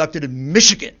was conducted in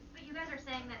Michigan. But you guys are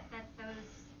saying that those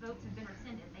votes have been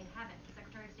rescinded. They haven't. The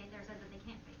Secretary of State there says that they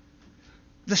can't be.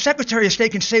 the Secretary of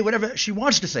State can say whatever she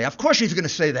wants to say. Of course she's going to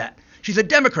say that. She's a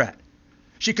Democrat.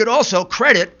 She could also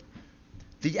credit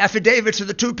the affidavits of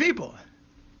the two people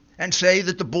and say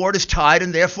that the board is tied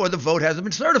and therefore the vote hasn't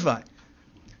been certified.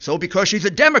 So because she's a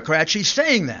Democrat, she's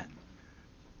saying that.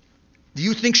 Do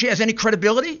you think she has any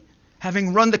credibility,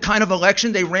 having run the kind of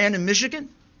election they ran in Michigan?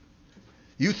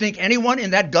 You think anyone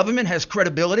in that government has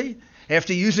credibility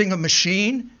after using a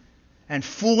machine and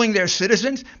fooling their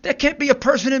citizens? There can't be a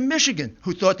person in Michigan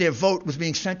who thought their vote was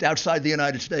being sent outside the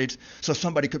United States so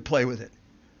somebody could play with it.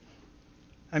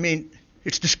 I mean,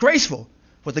 it's disgraceful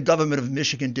what the government of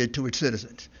Michigan did to its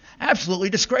citizens. Absolutely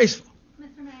disgraceful.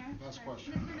 Mr. Mayor. Last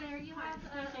question. Mr. Mayor, you have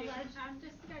alleged.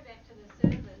 Just to go back to the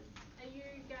servers, are you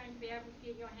going to be able to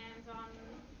get your hands on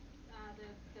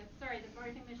the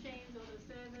voting machines or the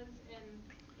servers, and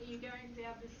are you going to be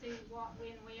able to see what,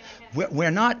 when, where?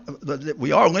 We're not.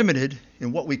 We are limited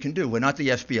in what we can do. We're not the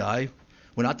FBI.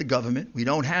 We're not the government. We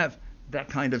don't have that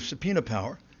kind of subpoena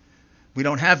power. We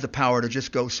don't have the power to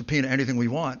just go subpoena anything we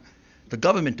want. The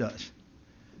government does.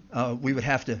 We would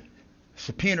have to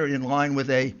subpoena it in line with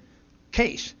a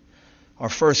case. Our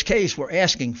first case, we're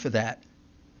asking for that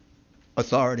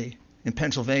authority in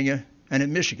Pennsylvania and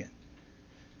in Michigan.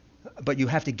 But you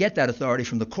have to get that authority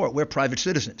from the court. We're private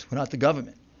citizens. We're not the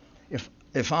government.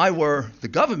 If I were the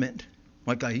government,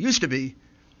 like I used to be,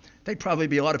 there'd probably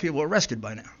be a lot of people arrested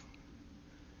by now.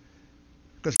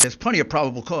 Because there's plenty of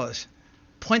probable cause.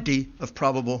 Plenty of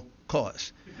probable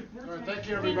cause. All right, thank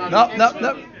you, everybody. No.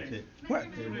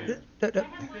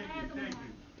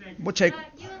 We'll take.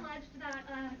 You alleged that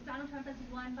Donald Trump has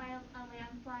won by a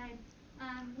landslide.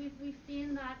 We've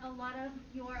seen that a lot of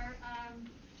your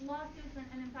lawsuits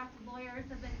and in fact lawyers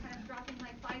have been kind of dropping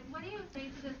like flies. What do you say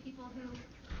to those people who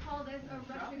call this a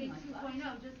Russiagate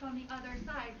 2.0 just on the other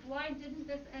side? Why didn't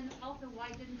this, and also why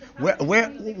didn't this happen?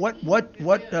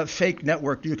 What fake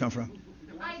network do you come from?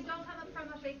 I don't come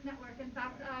from a fake network. In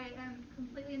fact, I am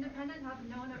completely independent, have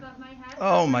no one above my head.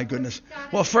 Oh my goodness.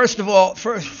 Well, first of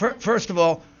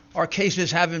all, our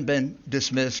cases haven't been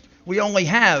dismissed. We only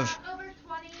have. Over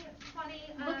 20.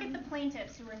 Look at the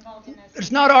plaintiffs who were involved in this.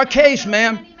 It's not our case,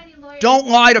 ma'am. Don't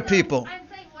lie to people. I'm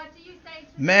saying, what do you say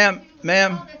to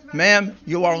Ma'am,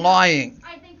 you are lying.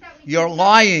 I think that You're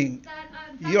lying.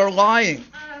 You're lying.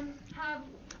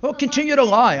 Well, continue to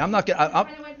lie. I'm not going to.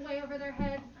 went way over their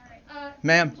head.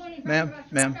 Ma'am.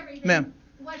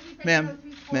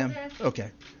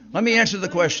 Okay. Let me answer the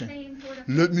question.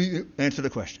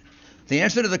 The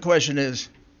answer to the question is,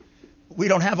 we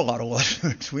don't have a lot of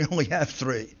lawsuits. We only have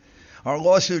 3. Our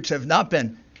lawsuits have not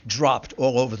been dropped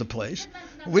all over the place.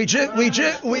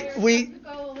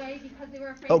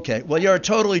 Okay. Well, you're a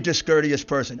totally discourteous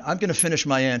person. I'm going to finish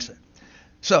my answer.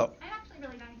 So. I'm actually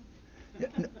really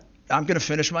nice. I'm going to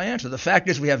finish my answer. The fact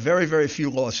is we have very, very few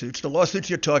lawsuits. The lawsuits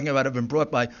you're talking about have been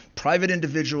brought by private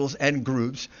individuals and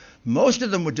groups. Most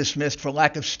of them were dismissed for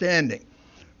lack of standing,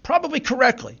 probably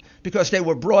correctly, because they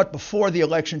were brought before the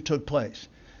election took place.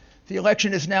 The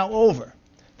election is now over.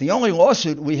 The only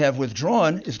lawsuit we have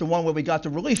withdrawn is the one where we got the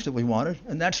relief that we wanted,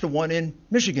 and that's the one in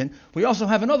Michigan. We also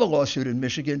have another lawsuit in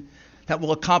Michigan that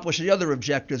will accomplish the other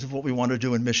objectives of what we want to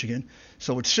do in Michigan.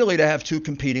 So it's silly to have 2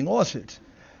 competing lawsuits.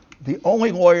 The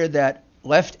only lawyer that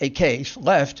left a case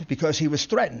left because he was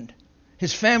threatened.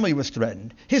 His family was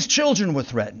threatened. His children were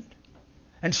threatened.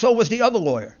 And so was the other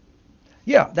lawyer.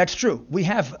 Yeah, that's true. We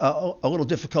have a little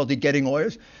difficulty getting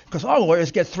lawyers because our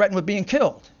lawyers get threatened with being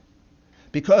killed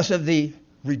because of the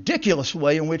ridiculous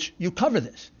way in which you cover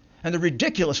this and the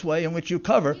ridiculous way in which you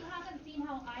cover. You haven't seen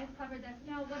how I've covered this.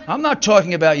 Now, I'm not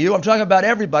talking about you. I'm talking about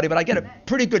everybody, but I get a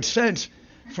pretty good sense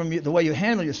from the way you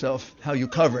handle yourself, how you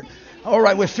cover it. All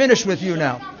right, we're finished with you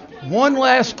now. One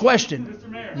last question.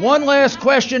 One last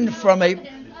question from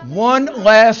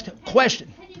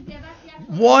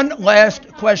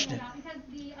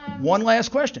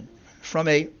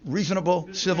a reasonable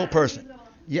civil person.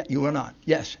 Yeah, you are not.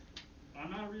 Yes.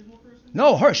 I'm not a reasonable person?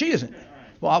 No, her. She isn't. Okay, all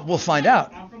right. Well, we'll find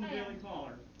out. I'm from the Daily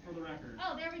Caller, for the record.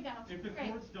 Oh, there we go. If the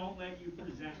courts don't let you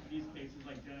present these cases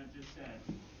like Jenna just said,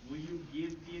 will you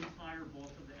give the entire bulk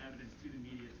of the evidence to the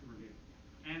media to review?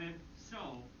 And if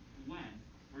so, when?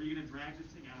 Or are you going to drag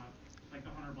this thing out like the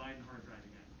Hunter Biden hard drive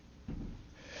again?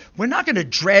 We're not going to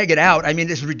drag it out. I mean,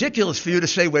 it's ridiculous for you to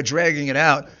say we're dragging it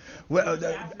out.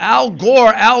 Al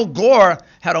Gore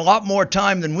had a lot more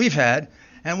time than we've had,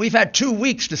 and we've had 2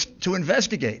 weeks to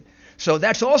investigate. So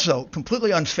that's also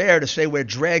completely unfair to say we're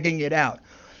dragging it out.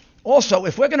 Also,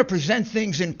 if we're going to present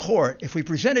things in court, if we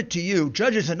present it to you,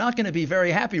 judges are not going to be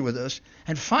very happy with us.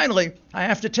 And finally, I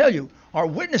have to tell you, our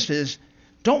witnesses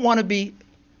don't want to be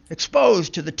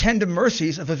exposed to the tender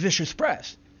mercies of a vicious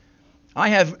press. I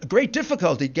have great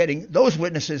difficulty getting those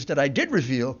witnesses that I did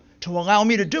reveal to allow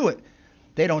me to do it.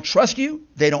 They don't trust you.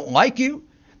 They don't like you.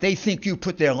 They think you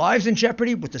put their lives in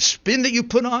jeopardy with the spin that you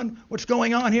put on what's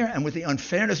going on here and with the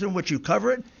unfairness in which you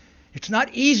cover it. It's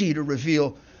not easy to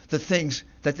reveal the things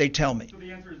that they tell me. So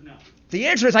the answer is no. The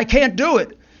answer is I can't do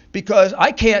it because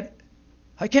I can't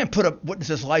put a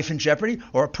witness's life in jeopardy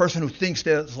or a person who thinks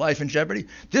their life in jeopardy.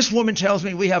 This woman tells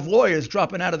me we have lawyers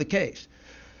dropping out of the case.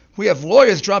 We have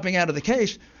lawyers dropping out of the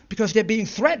case because they're being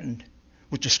threatened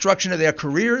with destruction of their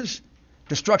careers,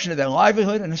 destruction of their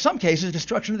livelihood, and in some cases,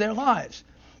 destruction of their lives.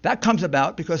 That comes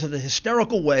about because of the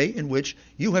hysterical way in which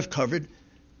you have covered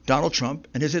Donald Trump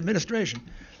and his administration.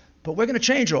 But we're going to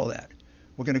change all that.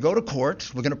 We're going to go to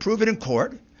court. We're going to prove it in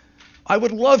court. I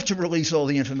would love to release all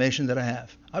the information that I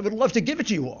have. I would love to give it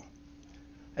to you all.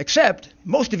 Except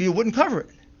most of you wouldn't cover it.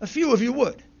 A few of you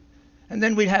would. And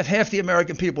then we'd have half the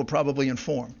American people probably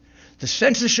informed. The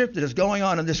censorship that is going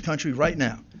on in this country right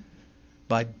now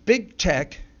by big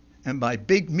tech and by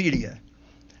big media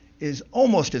is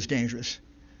almost as dangerous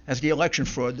as the election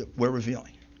fraud that we're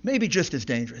revealing. Maybe just as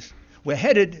dangerous. We're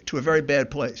headed to a very bad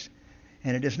place.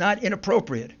 And it is not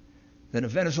inappropriate that a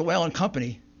Venezuelan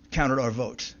company counted our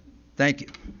votes. Thank you.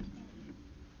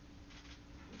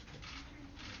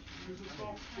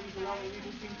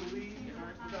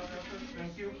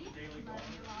 Thank you.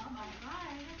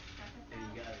 And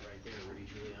you got it right there, Rudy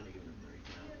Giuliani giving a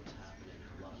breakdown of what's happening.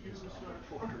 A lot of his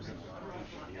reporters and a lot of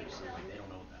people here saying like they don't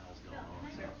know what the hell's going on.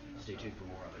 So stay tuned for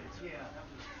more updates. Yeah.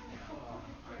 Oh.